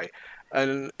guy.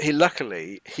 And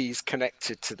he's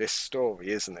connected to this story,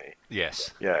 isn't he?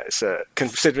 Yes. Yeah. It's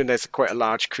considering there's quite a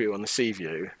large crew on the sea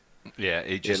view. Yeah,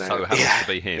 it just so happens to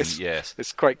be him.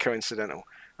 It's quite coincidental.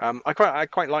 I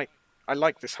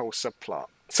like this whole subplot.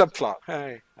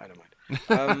 Hey, I don't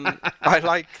mind. I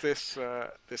like this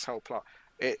whole plot.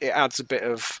 It adds a bit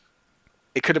of.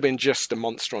 It could have been just a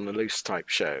monster on the loose type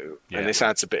show, and this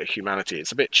adds a bit of humanity.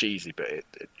 It's a bit cheesy, but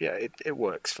it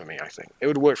works for me. I think it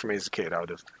would work for me as a kid. I'd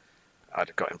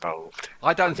have got involved.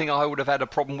 I don't think I would have had a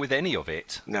problem with any of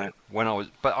it. No.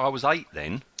 But I was 8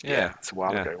 then. Yeah. It's a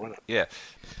while ago, wasn't it? Yeah.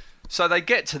 So they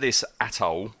get to this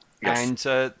atoll, Yes. And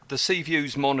the Sea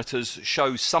Views monitors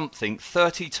show something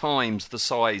 30 times the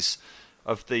size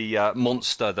of the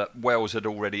monster that Wells had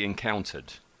already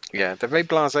encountered. Yeah, they're very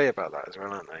blasé about that as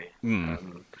well, aren't they?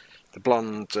 The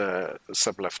blonde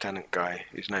sub-lieutenant guy,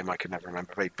 whose name I could never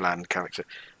remember, very bland character,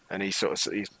 and they sort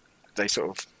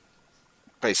of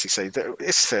basically say that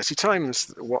it's 30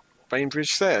 times what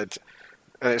Bainbridge said,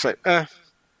 and it's like,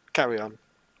 carry on.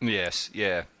 Yes,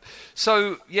 yeah.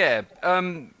 So, yeah,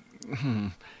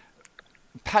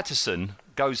 Patterson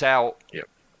goes out Yep,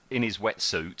 in his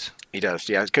wetsuit. he does,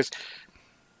 yeah, because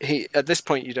he at this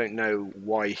point you don't know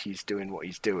why he's doing what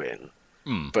he's doing,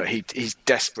 but he's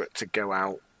desperate to go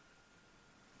out.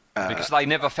 Because they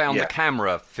never found yeah. the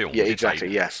camera film, Yeah, did exactly.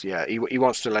 they? Yes, yeah. He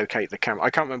wants to locate the camera. I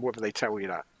can't remember whether they tell you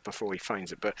that before he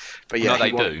finds it, but yeah, No,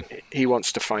 they do. He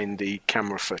wants to find the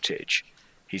camera footage.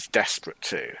 He's desperate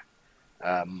to.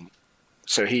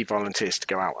 So he volunteers to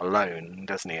go out alone,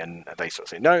 doesn't he? And they sort of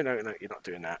say, no, you're not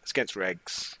doing that. It's against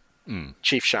regs.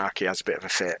 Chief Sharkey has a bit of a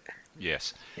fit.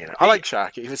 Yes. You know, I like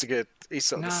Sharkey. He's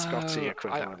sort of the Scotty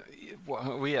equivalent.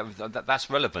 That's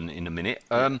relevant in a minute.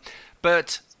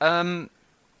 But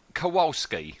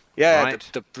Kowalski, Yeah, right?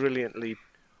 the brilliantly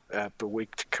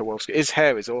bewigged Kowalski. His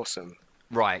hair is awesome.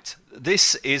 Right.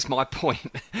 This is my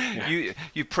point.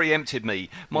 You preempted me.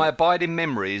 My abiding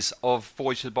memories of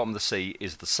Voyage to the Bottom of the Sea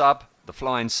is the sub, the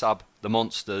flying sub, the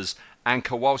monsters, and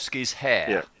Kowalski's hair.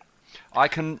 Yeah. I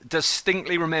can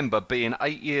distinctly remember being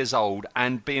 8 years old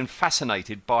and being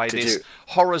fascinated by this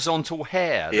horizontal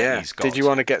hair that he's got. Did you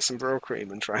want to get some Brill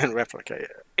cream and try and replicate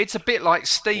it? It's a bit like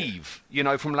Steve,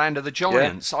 from Land of the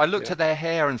Giants. I looked at their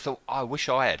hair and thought, I wish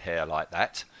I had hair like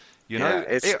that.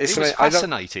 It was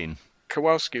fascinating.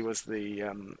 Kowalski was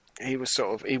he was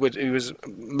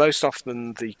most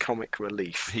often the comic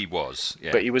relief. He was,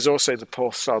 yeah. But he was also the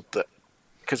poor sod that,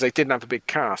 because they didn't have a big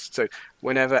cast, so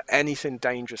whenever anything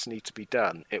dangerous needed to be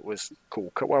done, it was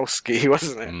called Kowalski,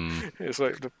 wasn't it? It was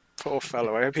like the poor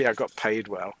fellow. I hope he got paid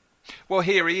well. Well,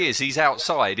 here he is. He's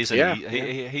outside, isn't he?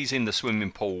 Yeah. He's in the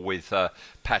swimming pool with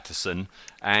Patterson,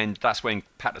 and that's when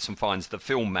Patterson finds the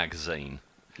film magazine.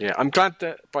 Yeah, I'm glad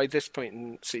that by this point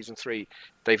in season 3,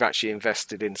 they've actually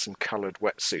invested in some coloured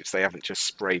wetsuits. They haven't just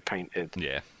spray painted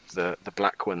the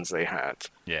black ones they had.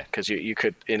 Yeah, because you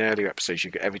could, in earlier episodes,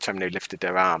 every time they lifted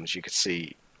their arms, you could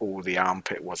see all the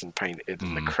armpit wasn't painted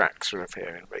and the cracks were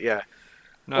appearing. But yeah,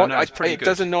 it's pretty good. It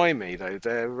does annoy me though.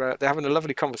 They're having a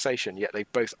lovely conversation, yet they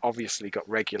both obviously got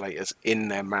regulators in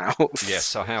their mouths. Yes.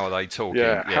 So how are they talking?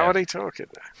 Yeah. How are they talking?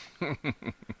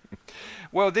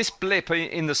 Well, this blip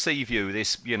in the sea view,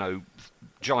 this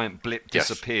giant blip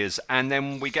disappears, and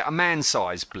then we get a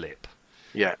man-sized blip.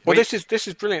 Yeah. Well, this is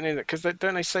brilliant, isn't it? Because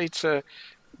don't they say to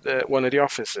one of the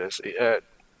officers,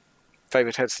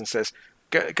 David Hedson says,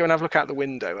 go and have a look out the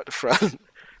window at the front.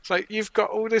 It's like, you've got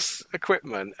all this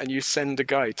equipment and you send a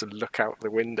guy to look out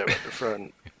the window at the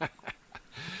front.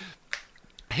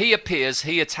 He appears,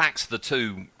 he attacks the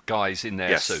two guys in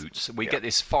their suits. We get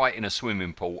this fight in a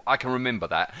swimming pool. I can remember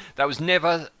that. That was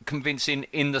never convincing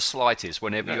in the slightest.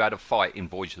 Whenever you had a fight in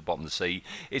Voyage to the Bottom of the Sea,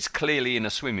 it's clearly in a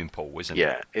swimming pool, isn't it?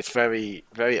 Yeah, it's very,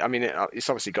 very... I mean, it's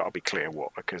obviously got to be clear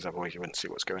water, because otherwise you wouldn't see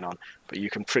what's going on. But you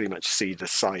can pretty much see the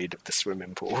side of the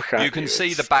swimming pool. You can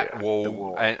see the back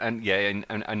wall, and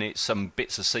it's some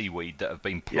bits of seaweed that have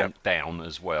been plonked down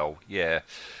as well. Yeah.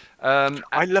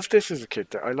 I loved this as a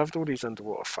kid. I loved all these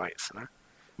underwater fights.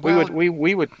 We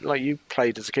would, like you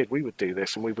played as a kid, we would do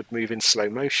this and we would move in slow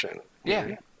motion.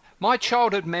 Yeah. My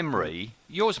childhood memory,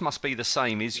 yours must be the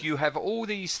same, is you have all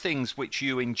these things which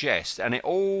you ingest and it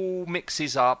all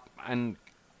mixes up and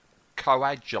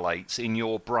coagulates in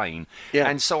your brain. Yeah.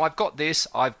 And so I've got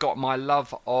my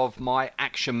love of my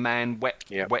Action Man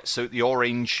wetsuit, the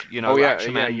orange,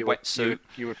 Action Man wetsuit.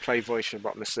 You would play Voyage to the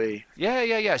Bottom of the Sea.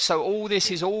 Yeah. So all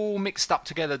this is all mixed up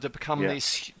together to become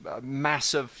this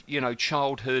mass of,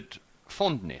 childhood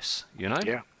fondness,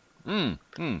 Yeah.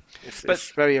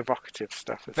 It's very evocative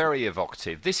stuff. Very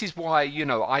evocative. This is why,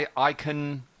 I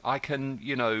can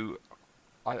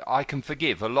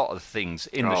forgive a lot of things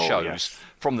in the shows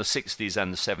from the 60s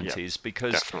and the 70s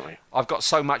because I've got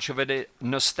so much of a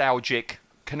nostalgic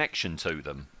connection to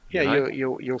them.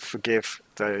 You'll forgive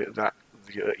that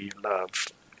you love.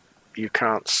 You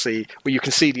can't see. Well, you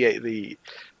can see the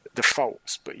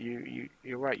faults, but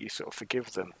you're right. You sort of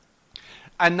forgive them.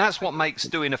 And that's what makes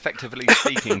doing Effectively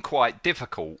Speaking quite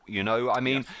difficult, I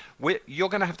mean, you're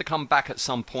going to have to come back at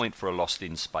some point for a Lost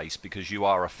in Space because you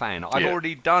are a fan. I've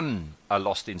already done a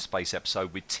Lost in Space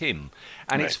episode with Tim,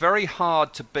 and it's very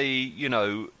hard to be,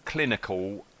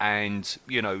 clinical and,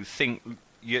 think,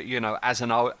 as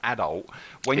an adult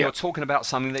when you're talking about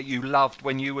something that you loved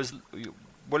when you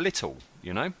were little.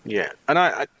 you know? Yeah, and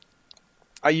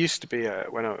I used to be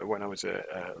when I was a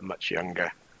much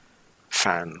younger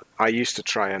fan. I used to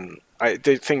try and I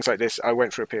did things like this. I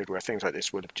went through a period where things like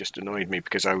this would have just annoyed me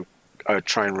because I would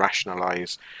try and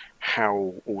rationalize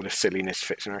how all the silliness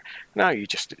fits in. Now you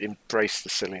just embrace the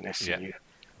silliness Yeah. and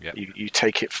Yeah. you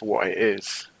take it for what it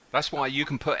is. That's why you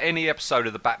can put any episode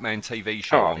of the Batman TV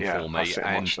show on for me, I'll sit and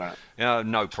and watch that.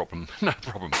 no problem, no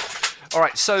problem. All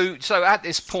right, so at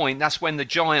this point, that's when the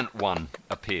giant one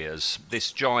appears.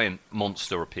 This giant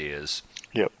monster appears.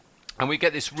 Yep. And we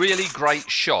get this really great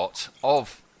shot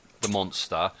of the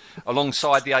monster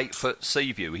alongside the 8-foot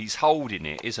sea view. He's holding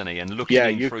it, isn't he, and looking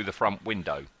in through the front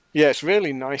window. Yeah, it's a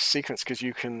really nice sequence because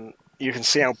you can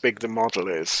see how big the model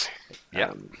is.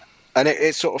 Yeah. And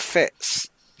it sort of fits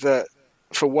that.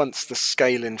 For once, the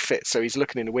scaling fits. So he's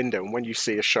looking in the window, and when you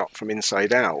see a shot from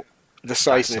inside out, the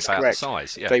sizing is correct. The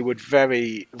size, yeah. They would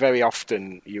very, very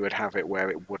often you would have it where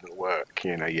it wouldn't work.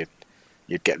 You know, you'd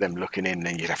get them looking in,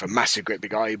 and you'd have a massive, great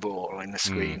big eyeball in the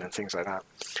screen and things like that.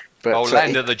 But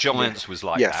Land of the Giants was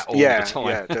like that all the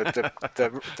time.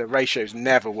 Yeah, the ratios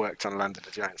never worked on Land of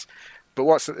the Giants. But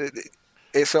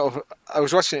it's sort of, I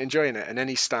was watching it, enjoying it, and then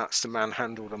he starts to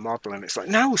manhandle the model, and it's like,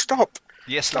 no, stop.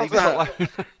 Yes, stop leave it alone.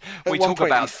 We talk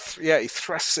about he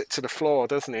thrusts it to the floor,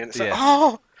 doesn't he? And it's like,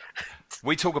 oh.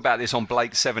 We talk about this on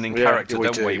Blake 7 in character,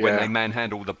 don't we? When they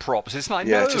manhandle the props, it's like,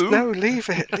 no, leave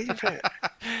it.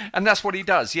 And that's what he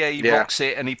does. Yeah, he rocks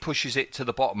it and he pushes it to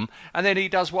the bottom, and then he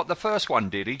does what the first one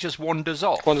did. He just wanders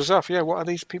off. Yeah. What are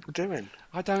these people doing?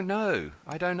 I don't know.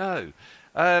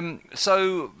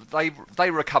 So they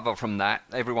recover from that.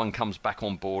 Everyone comes back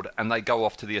on board, and they go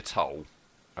off to the atoll.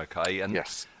 Okay, and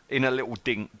in a little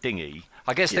dinghy.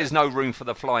 I guess there's no room for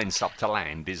the flying sub to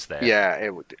land, is there? Yeah,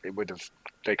 it would have.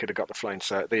 They could have got the flying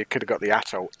sub. They could have got the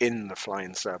atoll in the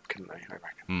flying sub, couldn't they? I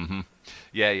reckon. Mm-hmm.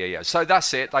 Yeah. So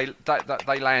that's it.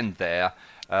 They land there.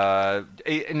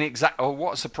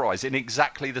 What a surprise! In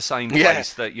exactly the same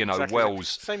place that Wells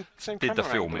same did the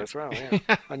film as well. Yeah,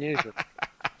 unusual.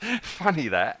 Funny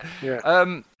that. Yeah.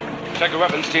 Check your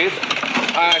weapons, Chief.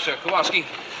 Aye, sir. Kowalski.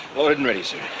 Loaded and ready,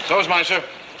 sir. So is mine, sir.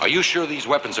 Are you sure these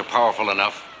weapons are powerful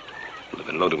enough? They've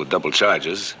been loaded with double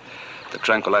charges. The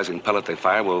tranquilizing pellet they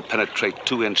fire will penetrate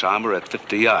 2-inch armor at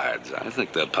 50 yards. I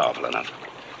think they're powerful enough.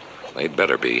 They'd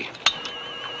better be.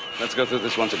 Let's go through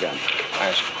this once again.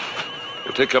 Aye, sir.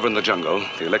 We'll take cover in the jungle.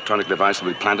 The electronic device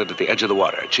will be planted at the edge of the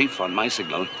water. Chief, on my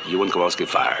signal, you and Kowalski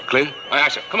fire. Clear? Aye,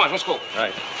 sir. Come on, let's go.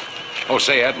 Right. Oh,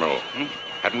 say, Admiral,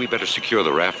 hadn't we better secure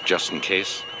the raft just in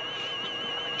case?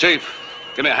 Chief,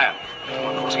 give me a hand. Come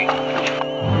on, Kowalski.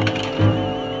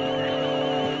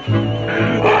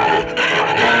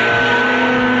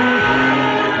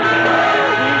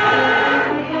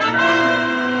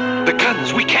 The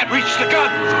guns! We can't reach the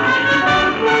guns!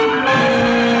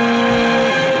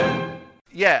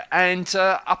 Yeah, and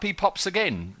up he pops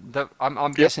again.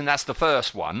 I'm guessing that's the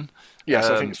first one. Yes,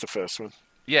 I think it's the first one.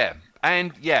 Yeah,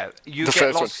 and you The get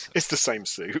first lots. one. It's the same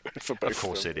suit for both. Of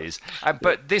course it is.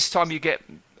 But this time you get.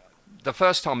 The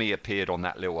first time he appeared on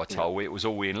that little atoll, it was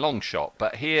all in long shot.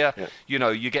 But here,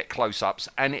 you get close-ups,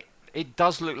 and it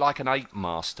does look like an ape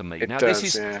mask to me.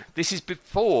 This is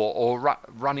before or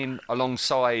running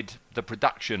alongside the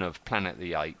production of Planet of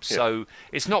the Apes, so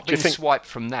it's not been swiped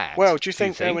from that. Well, do you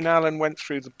think Owen Allen went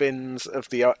through the bins of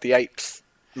the apes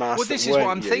masks? Well, this is what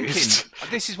I'm thinking.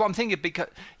 This is what I'm thinking because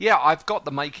I've got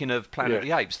the making of Planet of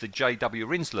the Apes, the J.W.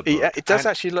 Rinsler book. It does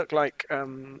actually look like.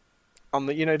 On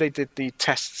the, they did the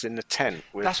tests in the tent.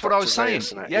 With That's what I was saying.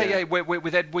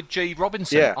 With Edward G.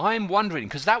 Robinson. Yeah. I'm wondering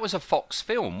because that was a Fox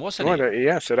film, wasn't it?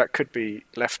 Yeah, so that could be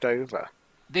left over.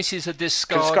 This is a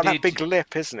discarded. It's got that big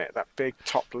lip, isn't it? That big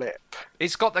top lip.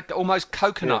 It's got the almost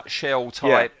coconut shell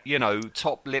type,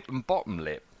 top lip and bottom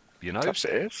lip. Perhaps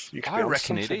it is. I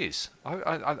reckon it is.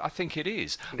 I think it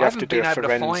is. You I have to haven't do been a able to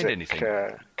find forensic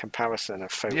anything. Comparison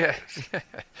of photos. Yeah.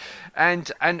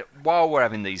 And while we're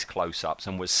having these close-ups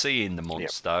and we're seeing the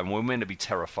monster and we're meant to be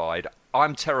terrified,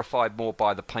 I'm terrified more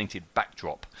by the painted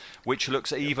backdrop, which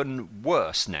looks even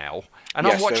worse now. And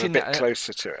I'm watching they're a bit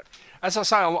closer to it. As I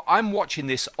say, I'm watching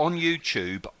this on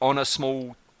YouTube on a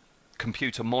small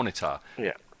computer monitor.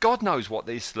 Yeah. God knows what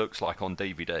this looks like on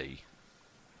DVD.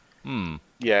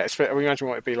 Yeah, imagine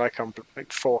what it'd be like on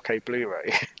 4K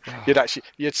Blu-ray.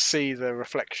 You'd see the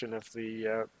reflection of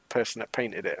the person that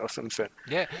painted it or something.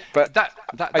 Yeah, but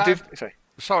I did.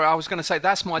 Sorry, I was going to say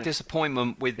that's my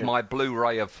disappointment with my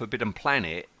Blu-ray of Forbidden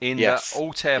Planet in the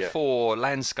Altair 4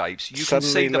 landscapes. You can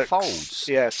see the folds.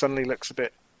 Yeah, suddenly looks a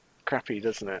bit crappy,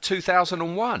 doesn't it?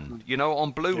 2001,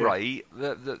 on Blu-ray,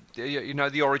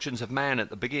 the origins of man at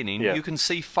the beginning, you can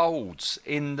see folds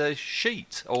in the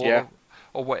sheet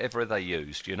or whatever they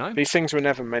used, you know? These things were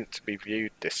never meant to be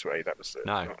viewed this way. That's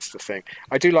No. the thing.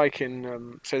 I do like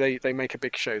so they make a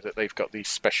big show that they've got these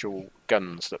special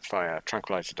guns that fire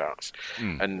tranquilizer darts,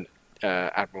 and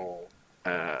Admiral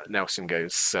Nelson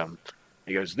goes,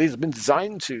 he goes, these have been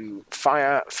designed to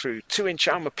fire through 2-inch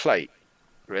armor plate.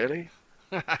 Really?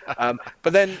 But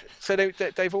then, so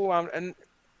they've all and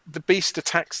the beast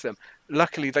attacks them.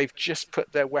 Luckily, they've just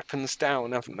put their weapons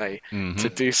down, haven't they, to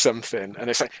do something? And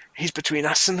it's like, he's between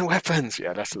us and the weapons.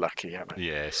 Yeah, that's lucky, haven't they?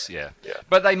 Yes, yeah.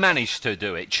 But they managed to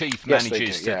do it. Chief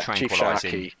manages to tranquilise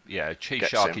him. Yeah, Chief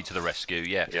Sharkey to the rescue.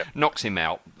 Yeah, knocks him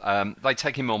out. They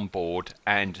take him on board,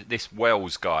 and this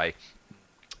Wells guy,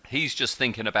 he's just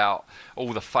thinking about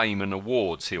all the fame and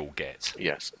awards he'll get.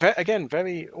 Yes. Again,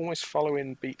 very almost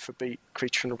following beat for beat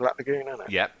Creature from the Black Lagoon, isn't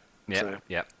it? Yep.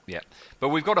 But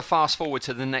we've got to fast forward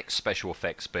to the next special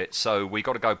effects bit, so we've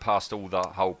got to go past all the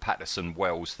whole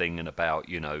Patterson-Wells thing and about,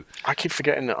 you know... I keep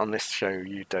forgetting that on this show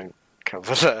you don't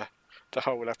cover the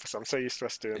whole episode. I'm so used to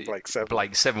us doing Blake 7.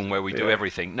 Blake 7, where we do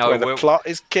everything. No, where the plot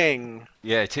is king.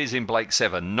 Yeah, it is in Blake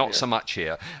 7, not so much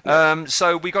here.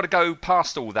 So we got to go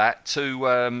past all that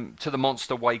to the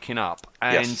monster waking up.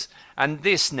 And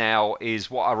this now is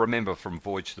what I remember from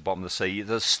Voyage to the Bottom of the Sea,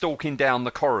 the stalking down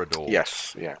the corridor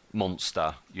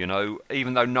monster, you know,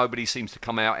 even though nobody seems to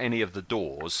come out any of the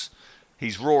doors.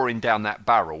 He's roaring down that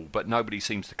barrel, but nobody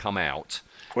seems to come out.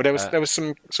 Well, there was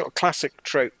some sort of classic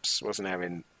tropes, wasn't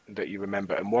there, that you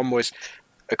remember? And one was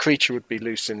a creature would be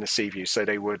loose in the sea view, so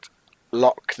they would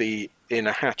lock the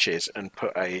inner hatches and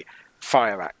put a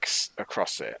fire axe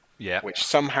across it, which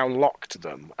somehow locked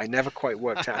them. I never quite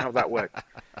worked out how that worked.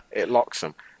 It locks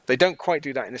them. They don't quite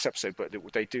do that in this episode, but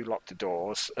they do lock the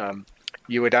doors.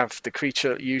 You would have the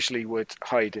creature usually would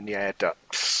hide in the air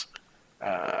ducts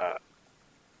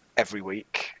every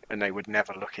week, and they would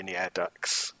never look in the air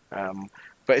ducts.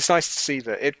 But it's nice to see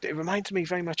that. It reminded me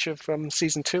very much of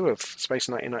season 2 of Space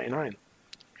 1999.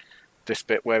 This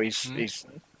bit where he's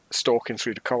stalking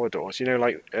through the corridors. You know,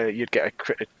 like you'd get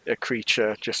a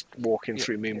creature just walking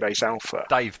through Moonbase Alpha.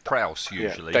 Dave Prowse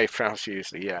usually. Dave Prowse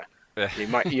usually, yeah. You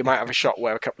might have a shot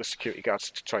where a couple of security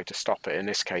guards try to stop it. In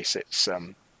this case, it's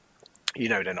you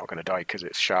know they're not going to die because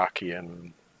it's Sharky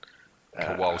and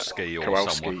Kowalski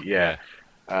someone. Yeah.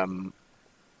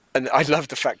 And I love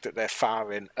the fact that they're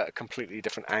firing at a completely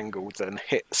different angle than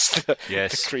hits the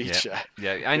creature.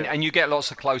 And you get lots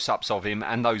of close-ups of him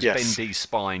and those bendy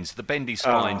spines. The bendy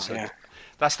spines,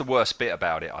 that's the worst bit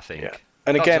about it, I think. Yeah.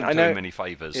 And again, I know him many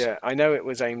favours. Yeah, I know it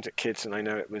was aimed at kids, and I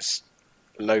know it was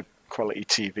low-quality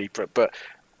TV, but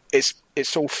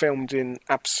it's all filmed in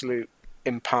absolute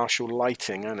impartial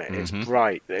lighting, isn't it? It's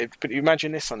bright. But you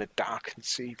imagine this on a darkened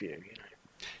sea view, you know.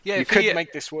 Yeah, you could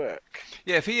make this work.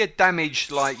 Yeah, if he had damaged,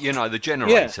 like, you know, the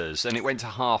generators and it went to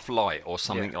half light or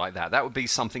something like that, that would be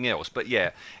something else. But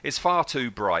yeah, it's far too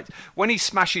bright. When he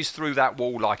smashes through that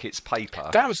wall like it's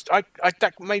paper...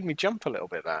 That made me jump a little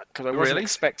bit, that, because I wasn't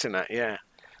expecting that,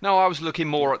 No, I was looking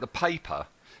more at the paper.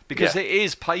 Because it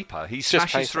is paper. He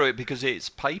smashes through it because it's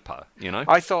paper, you know?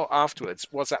 I thought afterwards,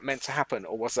 was that meant to happen,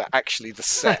 or was that actually the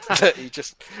set that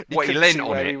he leant on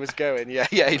where he was going? Yeah,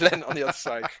 he leant on the other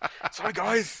side. Sorry,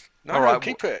 guys. No,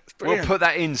 keep it. We'll put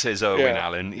that in, says Irwin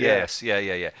Allen. Yes,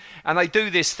 yeah. And they do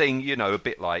this thing, you know, a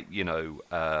bit like, you know,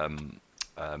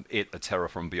 The Terror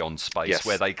from Beyond Space,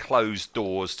 where they close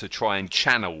doors to try and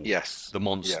channel the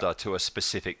monster to a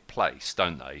specific place,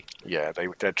 don't they? Yeah,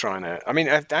 they're trying to... I mean,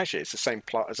 actually, it's the same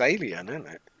plot as Alien, isn't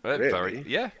it? Really?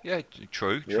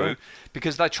 True.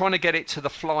 Because they're trying to get it to the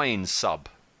flying sub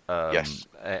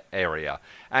area.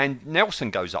 And Nelson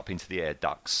goes up into the air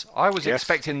ducts. I was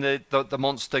expecting the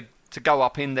monster to go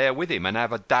up in there with him and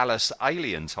have a Dallas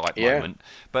Alien type moment.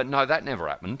 But no, that never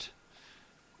happened.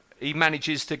 He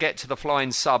manages to get to the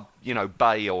flying sub, you know,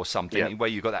 bay or something, where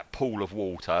you've got that pool of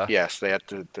water. Yes, they had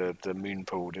the moon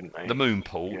pool, didn't they? The moon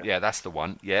pool, that's the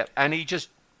one. Yeah, and he just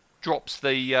drops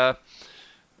the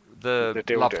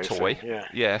love toy,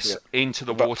 into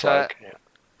the water. Plug,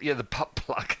 the butt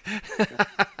plug.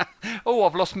 Oh,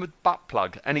 I've lost my butt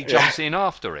plug, and he jumps in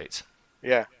after it.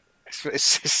 Yeah,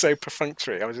 it's so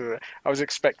perfunctory. I was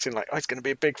expecting like, it's going to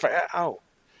be a big fight.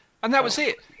 And that was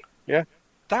it. Yeah.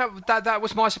 That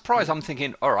was my surprise. I'm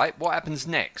thinking, all right, what happens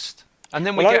next? And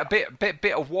then we get a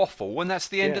bit of waffle, and that's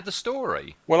the end of the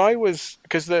story. Well, I was,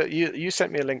 because you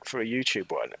sent me a link for a YouTube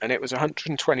one, and it was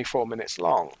 124 minutes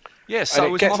long. Yeah, so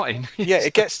was mine.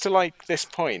 It gets to like this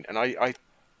point, and I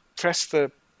pressed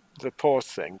the pause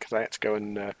thing because I had to go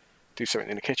and do something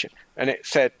in the kitchen, and it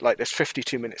said like there's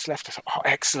 52 minutes left. I thought,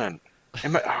 excellent.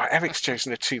 Eric's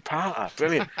chosen a 2-parter.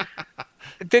 Brilliant.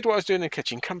 I did what I was doing in the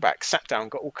kitchen, come back, sat down,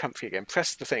 got all comfy again,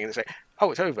 pressed the thing, and say,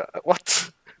 Oh, it's over.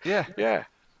 What? Yeah. Yeah.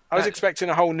 I was That- expecting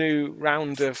a whole new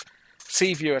round of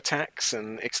sea view attacks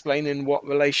and explaining what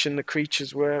relation the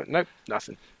creatures were. Nope,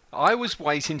 nothing. I was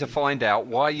waiting to find out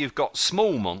why you've got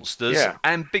small monsters Yeah.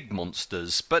 and big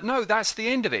monsters, but no, that's the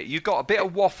end of it. You've got a bit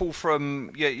of waffle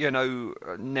from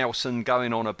Nelson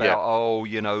going on about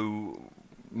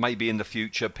maybe in the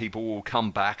future people will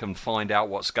come back and find out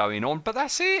what's going on, but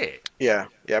that's it. Yeah,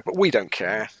 but we don't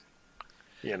care.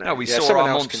 No, we saw someone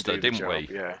our else can monster, do the didn't job.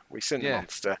 we? Yeah, we seen the Yeah.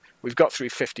 monster. We've got through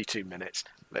 52 minutes.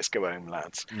 Let's go home,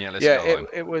 lads. Yeah, let's go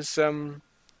home.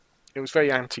 It was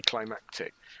very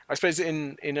anticlimactic. I suppose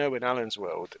in Irwin Allen's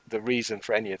world, the reason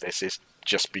for any of this is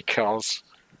just because.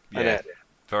 Yeah,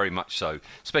 very much so.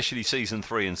 Especially season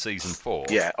 3 and season 4.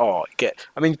 Yeah.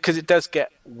 Because it does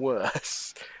get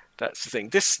worse. That's the thing.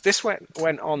 This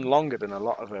went on longer than a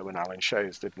lot of Irwin Allen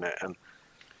shows, didn't it? And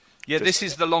Yeah, this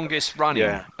is the longest running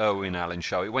Yeah. Irwin Allen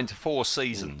show. It went to 4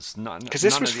 seasons. None because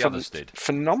this of was the others did.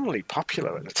 phenomenally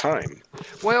popular at the time.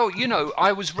 Well,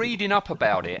 I was reading up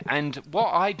about it, and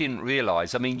what I didn't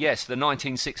realise, I mean, yes, the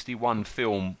 1961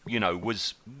 film,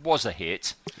 was a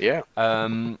hit. Yeah.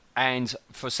 And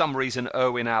for some reason,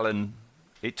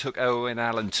 it took Irwin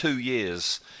Allen 2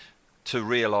 years to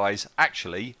realise,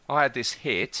 actually, I had this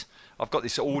hit. I've got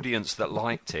this audience that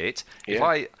liked it.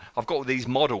 Yeah. I've got all these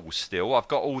models still. I've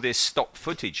got all this stock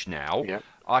footage now. Yeah.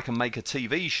 I can make a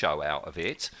TV show out of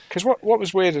it. Because what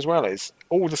was weird as well is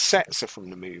all the sets are from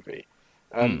the movie.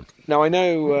 Now I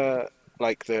know,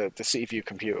 the Seaview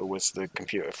computer was the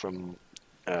computer from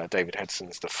David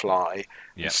Hedson's The Fly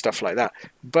Yeah. and stuff like that.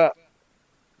 But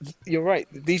you're right;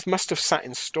 these must have sat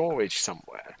in storage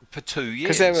somewhere For 2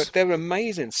 years. because they're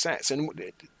amazing sets, and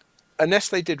unless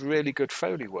they did really good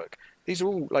Foley work, these are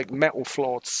all like metal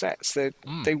floored sets.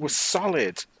 They were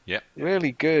solid, Yep.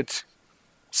 really good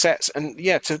sets, and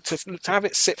to have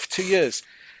it sit for 2 years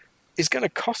is going to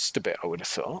cost a bit. I would have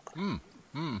thought.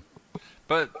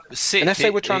 But Unless they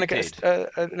were trying to did.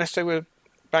 get, unless they were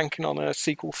banking on a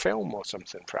sequel film or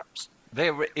something, perhaps.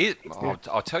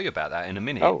 I'll tell you about that in a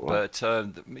minute. Oh, right.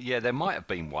 But there might have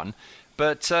been one.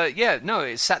 But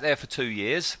it sat there for 2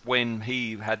 years when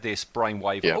he had this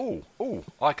brainwave. Yeah. Oh,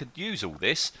 I could use all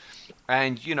this.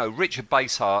 And Richard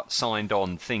Basehart signed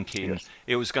on thinking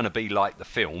it was going to be like the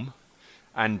film,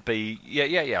 and be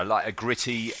like a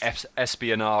gritty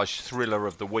espionage thriller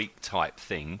of the week type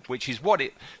thing, which is what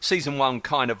season 1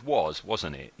 kind of was,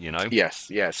 wasn't it? Yes,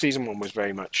 yeah. Season 1 was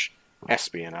very much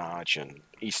espionage and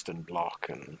Eastern Bloc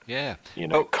and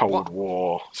But Cold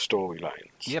War storylines.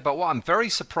 Yeah, but what I'm very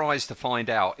surprised to find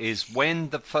out is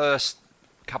when the first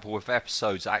couple of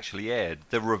episodes actually aired,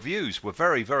 the reviews were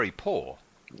very, very poor.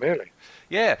 Really?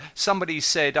 Yeah, somebody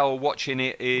said, watching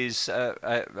it is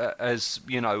as,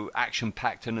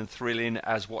 action-packed and thrilling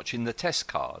as watching the test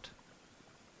card.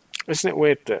 Isn't it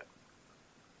weird that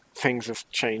things have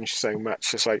changed so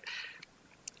much? It's like,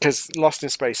 because Lost in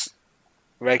Space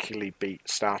regularly beat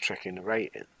Star Trek in the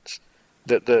ratings,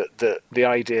 that the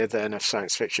idea then of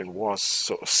science fiction was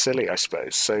sort of silly, I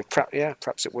suppose. So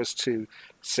perhaps it was too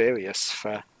serious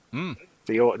for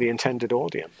the intended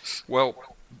audience. Well,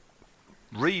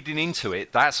 reading into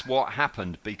it, that's what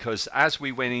happened, because as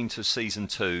we went into season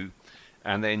 2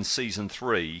 and then season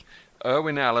 3,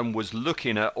 Irwin Allen was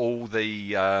looking at all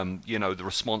the the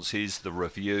responses, the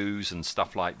reviews and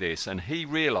stuff like this, and he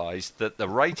realised that the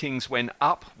ratings went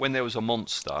up when there was a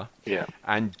monster,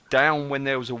 and down when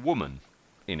there was a woman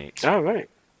in it. Oh, right.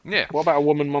 Yeah. What about a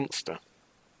woman monster?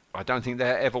 I don't think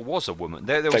there ever was a woman.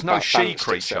 There was no she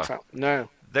creature. No.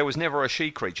 There was never a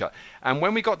she creature. And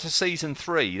when we got to season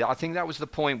 3, I think that was the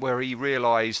point where he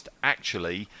realised,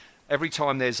 actually, every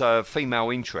time there's a female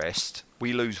interest,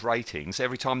 we lose ratings.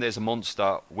 Every time there's a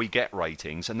monster, we get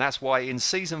ratings. And that's why in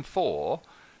season 4,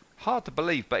 hard to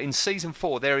believe, but in season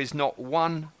 4, there is not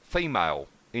one female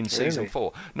in season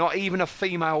 4. Not even a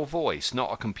female voice,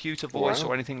 not a computer voice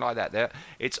or anything like that.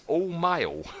 It's all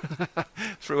male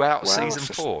throughout season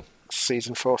 4.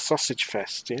 Season 4 Sausage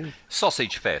Fest, yeah.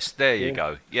 Sausage Fest, there you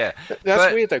go, yeah.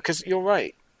 That's weird, though, because you're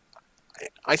right.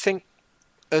 I think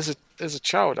as a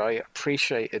child, I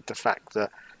appreciated the fact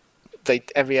that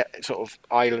every sort of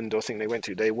island or thing they went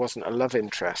to, there wasn't a love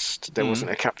interest. There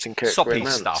wasn't a Captain Kirk soppy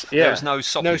romance. stuff. Yeah. There was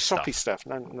no soppy stuff.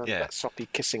 No of that soppy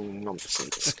kissing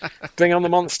nonsense. Bring on the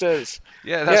monsters.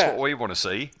 Yeah, that's what we want to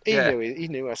see. He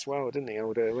knew us well, didn't he,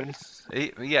 old Irwin?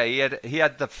 He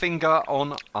had the finger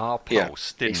on our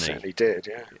pulse, didn't he? He certainly did,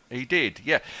 yeah. He did,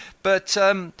 yeah. But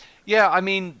I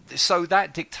mean, so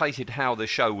that dictated how the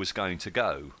show was going to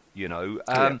go.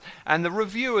 And the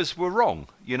reviewers were wrong.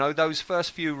 Those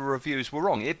first few reviews were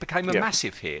wrong. It became a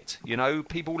massive hit.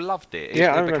 People loved it.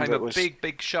 It became a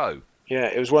big show. Yeah,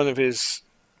 it was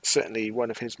certainly one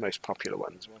of his most popular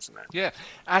ones, wasn't it? Yeah.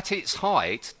 At its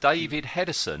height, David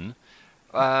Hedison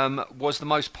was the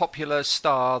most popular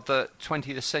star that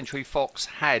 20th Century Fox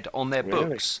had on their Really?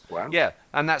 books. Wow. Yeah,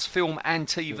 and that's film and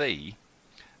TV.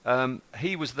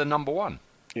 He was the number one.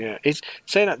 Yeah, it's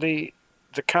saying that the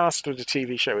cast of the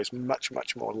TV show is much,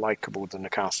 much more likable than the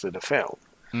cast of the film.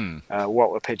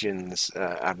 Walter Pidgeon's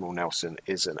Admiral Nelson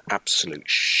is an absolute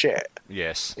shit.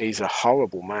 Yes. He's a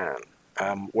horrible man.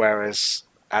 Whereas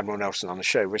Admiral Nelson on the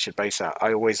show, Richard Basehart,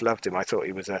 I always loved him. I thought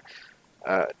he was a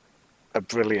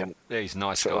brilliant Yeah, he's a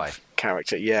nice sort guy. of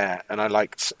character. Yeah, and I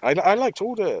liked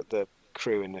all the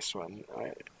crew in this one.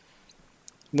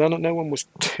 No one was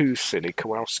too silly.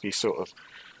 Kowalski sort of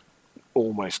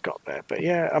almost got there, but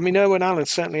yeah, I mean, Owen Allen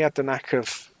certainly had the knack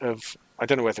of I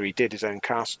don't know whether he did his own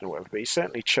casting or whatever, but he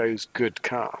certainly chose good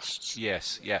casts.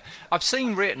 Yes, yeah. I've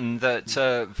seen written that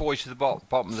Voyage to the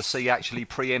Bottom of the Sea actually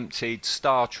preempted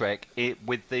Star Trek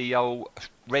with the old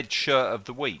red shirt of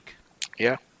the week.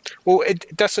 Yeah. Well,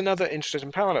 that's another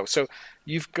interesting parallel. So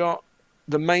you've got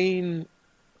the main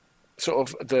sort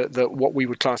of the what we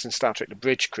would class in Star Trek the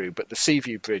bridge crew, but the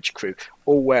Seaview bridge crew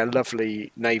all wear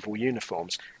lovely naval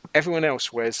uniforms. Everyone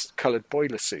else wears coloured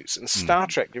boiler suits, and Star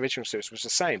Trek, the original series, was the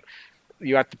same.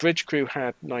 You had the bridge crew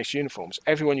had nice uniforms.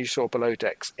 Everyone you saw below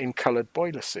decks in coloured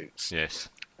boiler suits. Yes.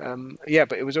 Yeah,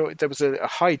 but there was a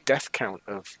high death count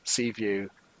of Seaview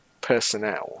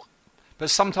personnel.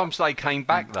 But sometimes they came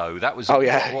back, though. That was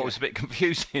what was a bit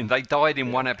confusing. They died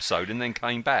in one episode and then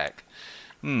came back.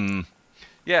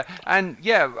 Yeah, and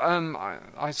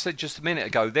I said just a minute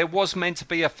ago, there was meant to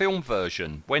be a film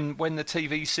version. When the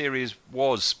TV series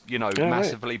was,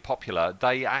 massively popular,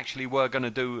 they actually were going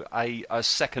to do a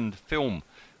second film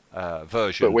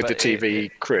version. But with the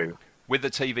TV crew. With the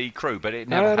TV crew, but it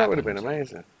never happened. That would have been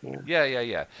amazing.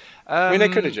 Yeah. I mean, they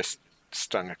could have just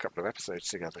strung a couple of episodes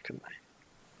together, couldn't they?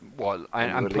 Well,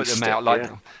 and put them out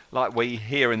like we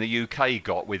here in the UK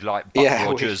got with like Buck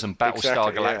Rogers and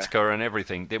Battlestar Galactica and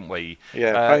everything, didn't we?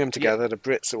 Yeah, bang them together. The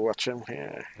Brits will watch them.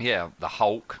 Yeah, the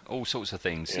Hulk, all sorts of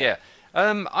things. Yeah.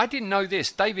 I didn't know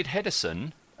this. David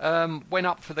Hedison went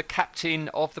up for the captain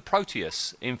of the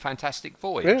Proteus in Fantastic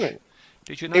Voyage. Really?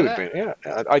 Did you know that?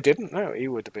 Yeah, I didn't know. He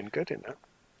would have been good in that.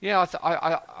 Yeah,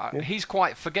 he's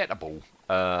quite forgettable.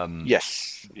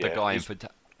 Yes, the guy in.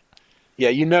 Yeah,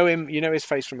 you know him. You know his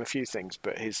face from a few things,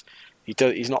 but he's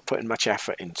not putting much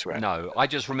effort into it. No, I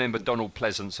just remember Donald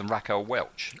Pleasance and Raquel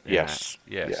Welch. Yes.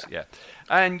 Yeah.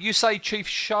 And you say Chief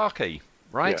Sharkey,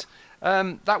 right?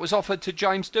 Yeah. That was offered to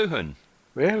James Doohan.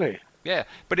 Really? Yeah,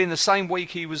 but in the same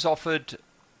week he was offered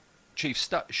Chief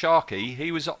Sharkey,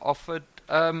 he was offered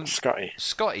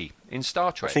Scotty in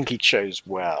Star Trek. I think he chose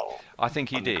well. I think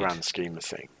he did. In the grand scheme of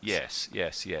things. Yes.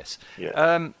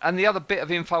 Yeah. And the other bit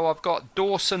of info I've got,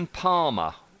 Dawson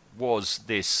Palmer was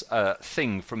this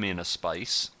thing from Inner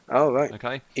Space. Oh, right.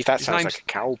 Okay. That sounds like a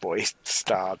cowboy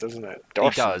star, doesn't it?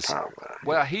 Dawson he does. Palmer.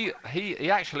 Well, he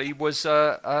actually was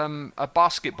a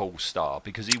basketball star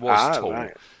because he was tall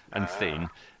and thin.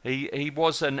 He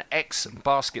was an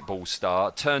ex-basketball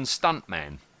star turned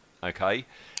stuntman. Okay.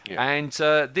 Yeah. And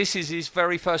this is his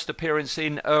very first appearance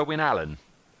in Irwin Allen.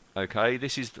 Okay,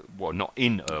 this is not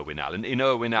in Irwin Allen, in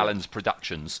Irwin Allen's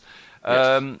productions.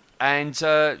 Yes.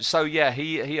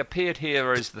 He appeared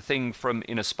here as the thing from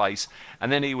Inner Space,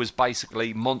 and then he was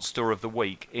basically Monster of the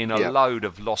Week in a load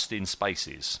of Lost in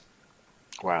Spaces.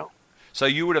 Wow. So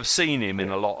you would have seen him in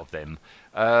a lot of them.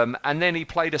 And then he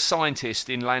played a scientist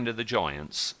in Land of the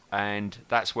Giants, and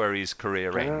that's where his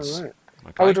career ends. Right.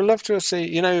 Okay. I would have loved to have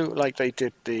seen, like they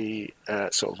did the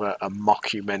sort of a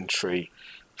mockumentary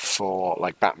for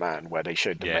like Batman, where they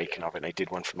showed the making of it. And they did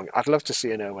one from. I'd love to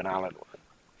see an Owen Allen one.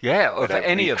 Yeah, of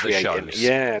any of the shows.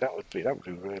 Yeah, that would be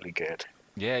really good.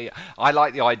 Yeah. I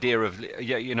like the idea of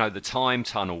the time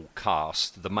tunnel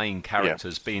cast, the main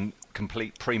characters being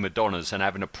complete prima donnas and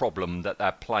having a problem that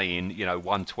they're playing,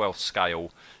 1/12 scale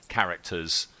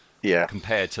characters. Yeah.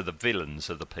 Compared to the villains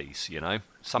of the piece,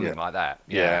 something like that.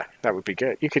 Yeah, that would be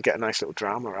good. You could get a nice little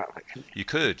drama out of it. You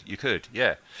could.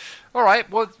 Yeah. All right.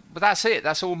 Well, that's it.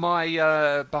 That's all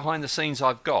my behind the scenes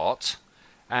I've got.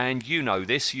 And you know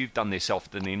this. You've done this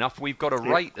often enough. We've got to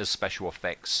rate the special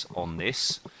effects on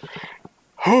this.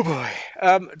 Oh boy.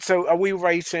 So are we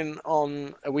rating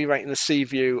the sea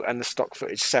view and the stock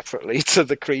footage separately to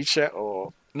the creature,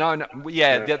 or? No.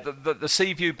 Yeah, the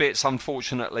sea view bits,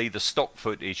 unfortunately, the stock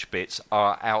footage bits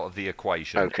are out of the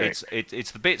equation. Okay.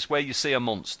 It's the bits where you see a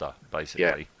monster, basically.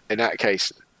 Yeah. In that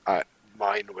case,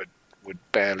 mine would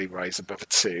barely rise above a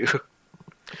 2.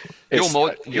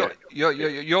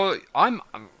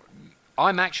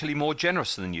 I'm actually more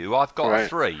generous than you. I've got a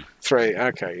 3. 3.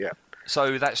 Okay. Yeah.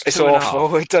 So that's It's two and a awful.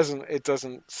 half. It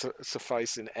doesn't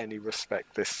suffice in any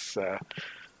respect. This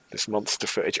monster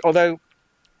footage. Although,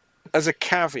 as a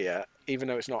caveat, even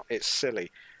though it's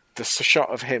silly. The shot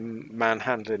of him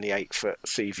manhandling the 8-foot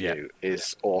sea view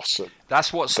is awesome.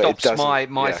 That's what stops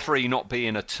my 3 not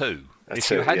being a 2.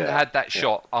 If you hadn't had that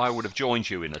shot, I would have joined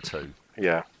you in a 2.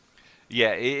 Yeah.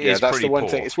 Yeah, it is that's pretty the one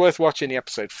poor. thing. It's worth watching the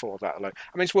episode for that alone.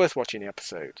 I mean, it's worth watching the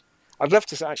episode. I'd love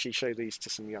to actually show these to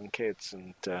some young kids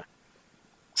and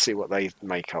see what they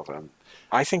make of them.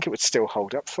 I think it would still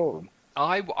hold up for them.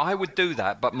 I would do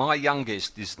that, but my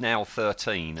youngest is now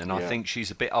 13, and I think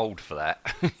she's a bit old for that.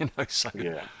 So,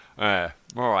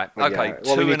 all right. But okay,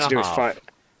 what we 2 need and to a do half. is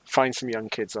find some young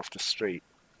kids off the street.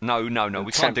 No,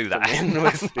 we can't do that.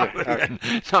 With,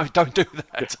 No, don't do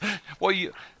that. Well,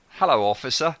 hello,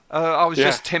 officer. I was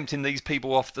just tempting these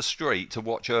people off the street to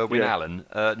watch Irwin Allen.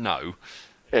 No.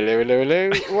 Hello.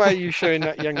 Why are you showing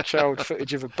that young child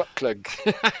footage of a butt plug?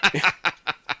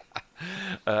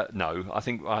 No, I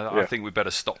think we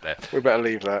better stop there. We better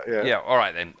leave that. Yeah. Yeah. All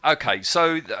right then. Okay.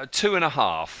 So 2 and a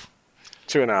half.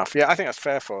 2.5. Yeah, I think that's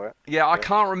fair for it. Yeah, I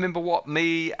can't remember what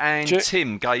me and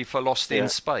Tim gave for Lost in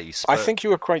Space. I think you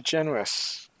were quite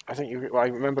generous. I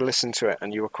remember listening to it,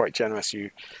 and you were quite generous.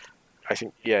 I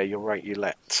think, you're right. You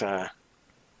let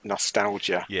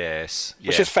nostalgia. Yes.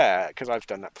 Which is fair, because I've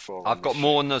done that before. I've got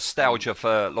more nostalgia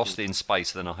for Lost in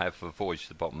Space than I have for Voyage to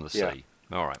the Bottom of the Sea.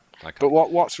 All right. Okay. But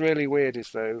what's really weird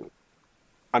is, though,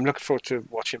 I'm looking forward to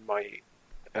watching my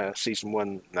season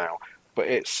 1 now. But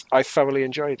I thoroughly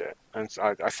enjoyed it, and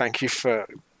I thank you for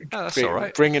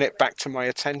bringing it back to my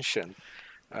attention.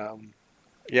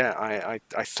 I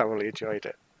thoroughly enjoyed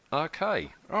it.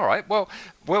 Okay, all right. Well,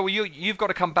 you've got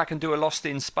to come back and do a Lost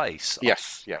in Space.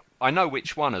 Yes, yeah. I know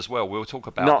which one as well. We'll talk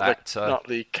about that. Not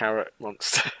the carrot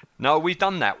monster. No, we've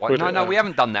done that one. No, we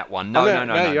haven't done that one. No,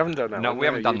 you haven't done that one. No, we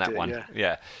haven't done that one.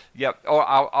 Yeah. Or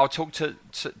I'll talk to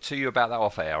you about that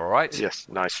off air. All right. Yes,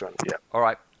 nice one. Yeah. All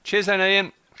right. Cheers, then,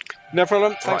 Ian. No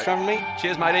problem. Thanks for having me.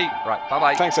 Cheers, matey. Right.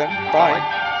 Bye-bye. Thanks, then. Bye.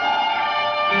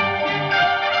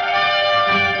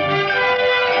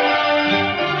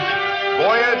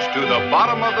 Voyage to the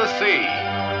Bottom of the Sea.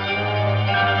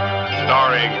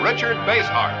 Starring Richard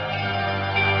Basehart,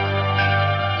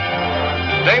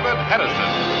 David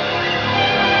Hedison,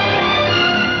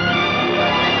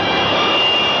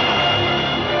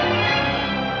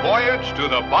 Voyage to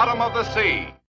the Bottom of the Sea.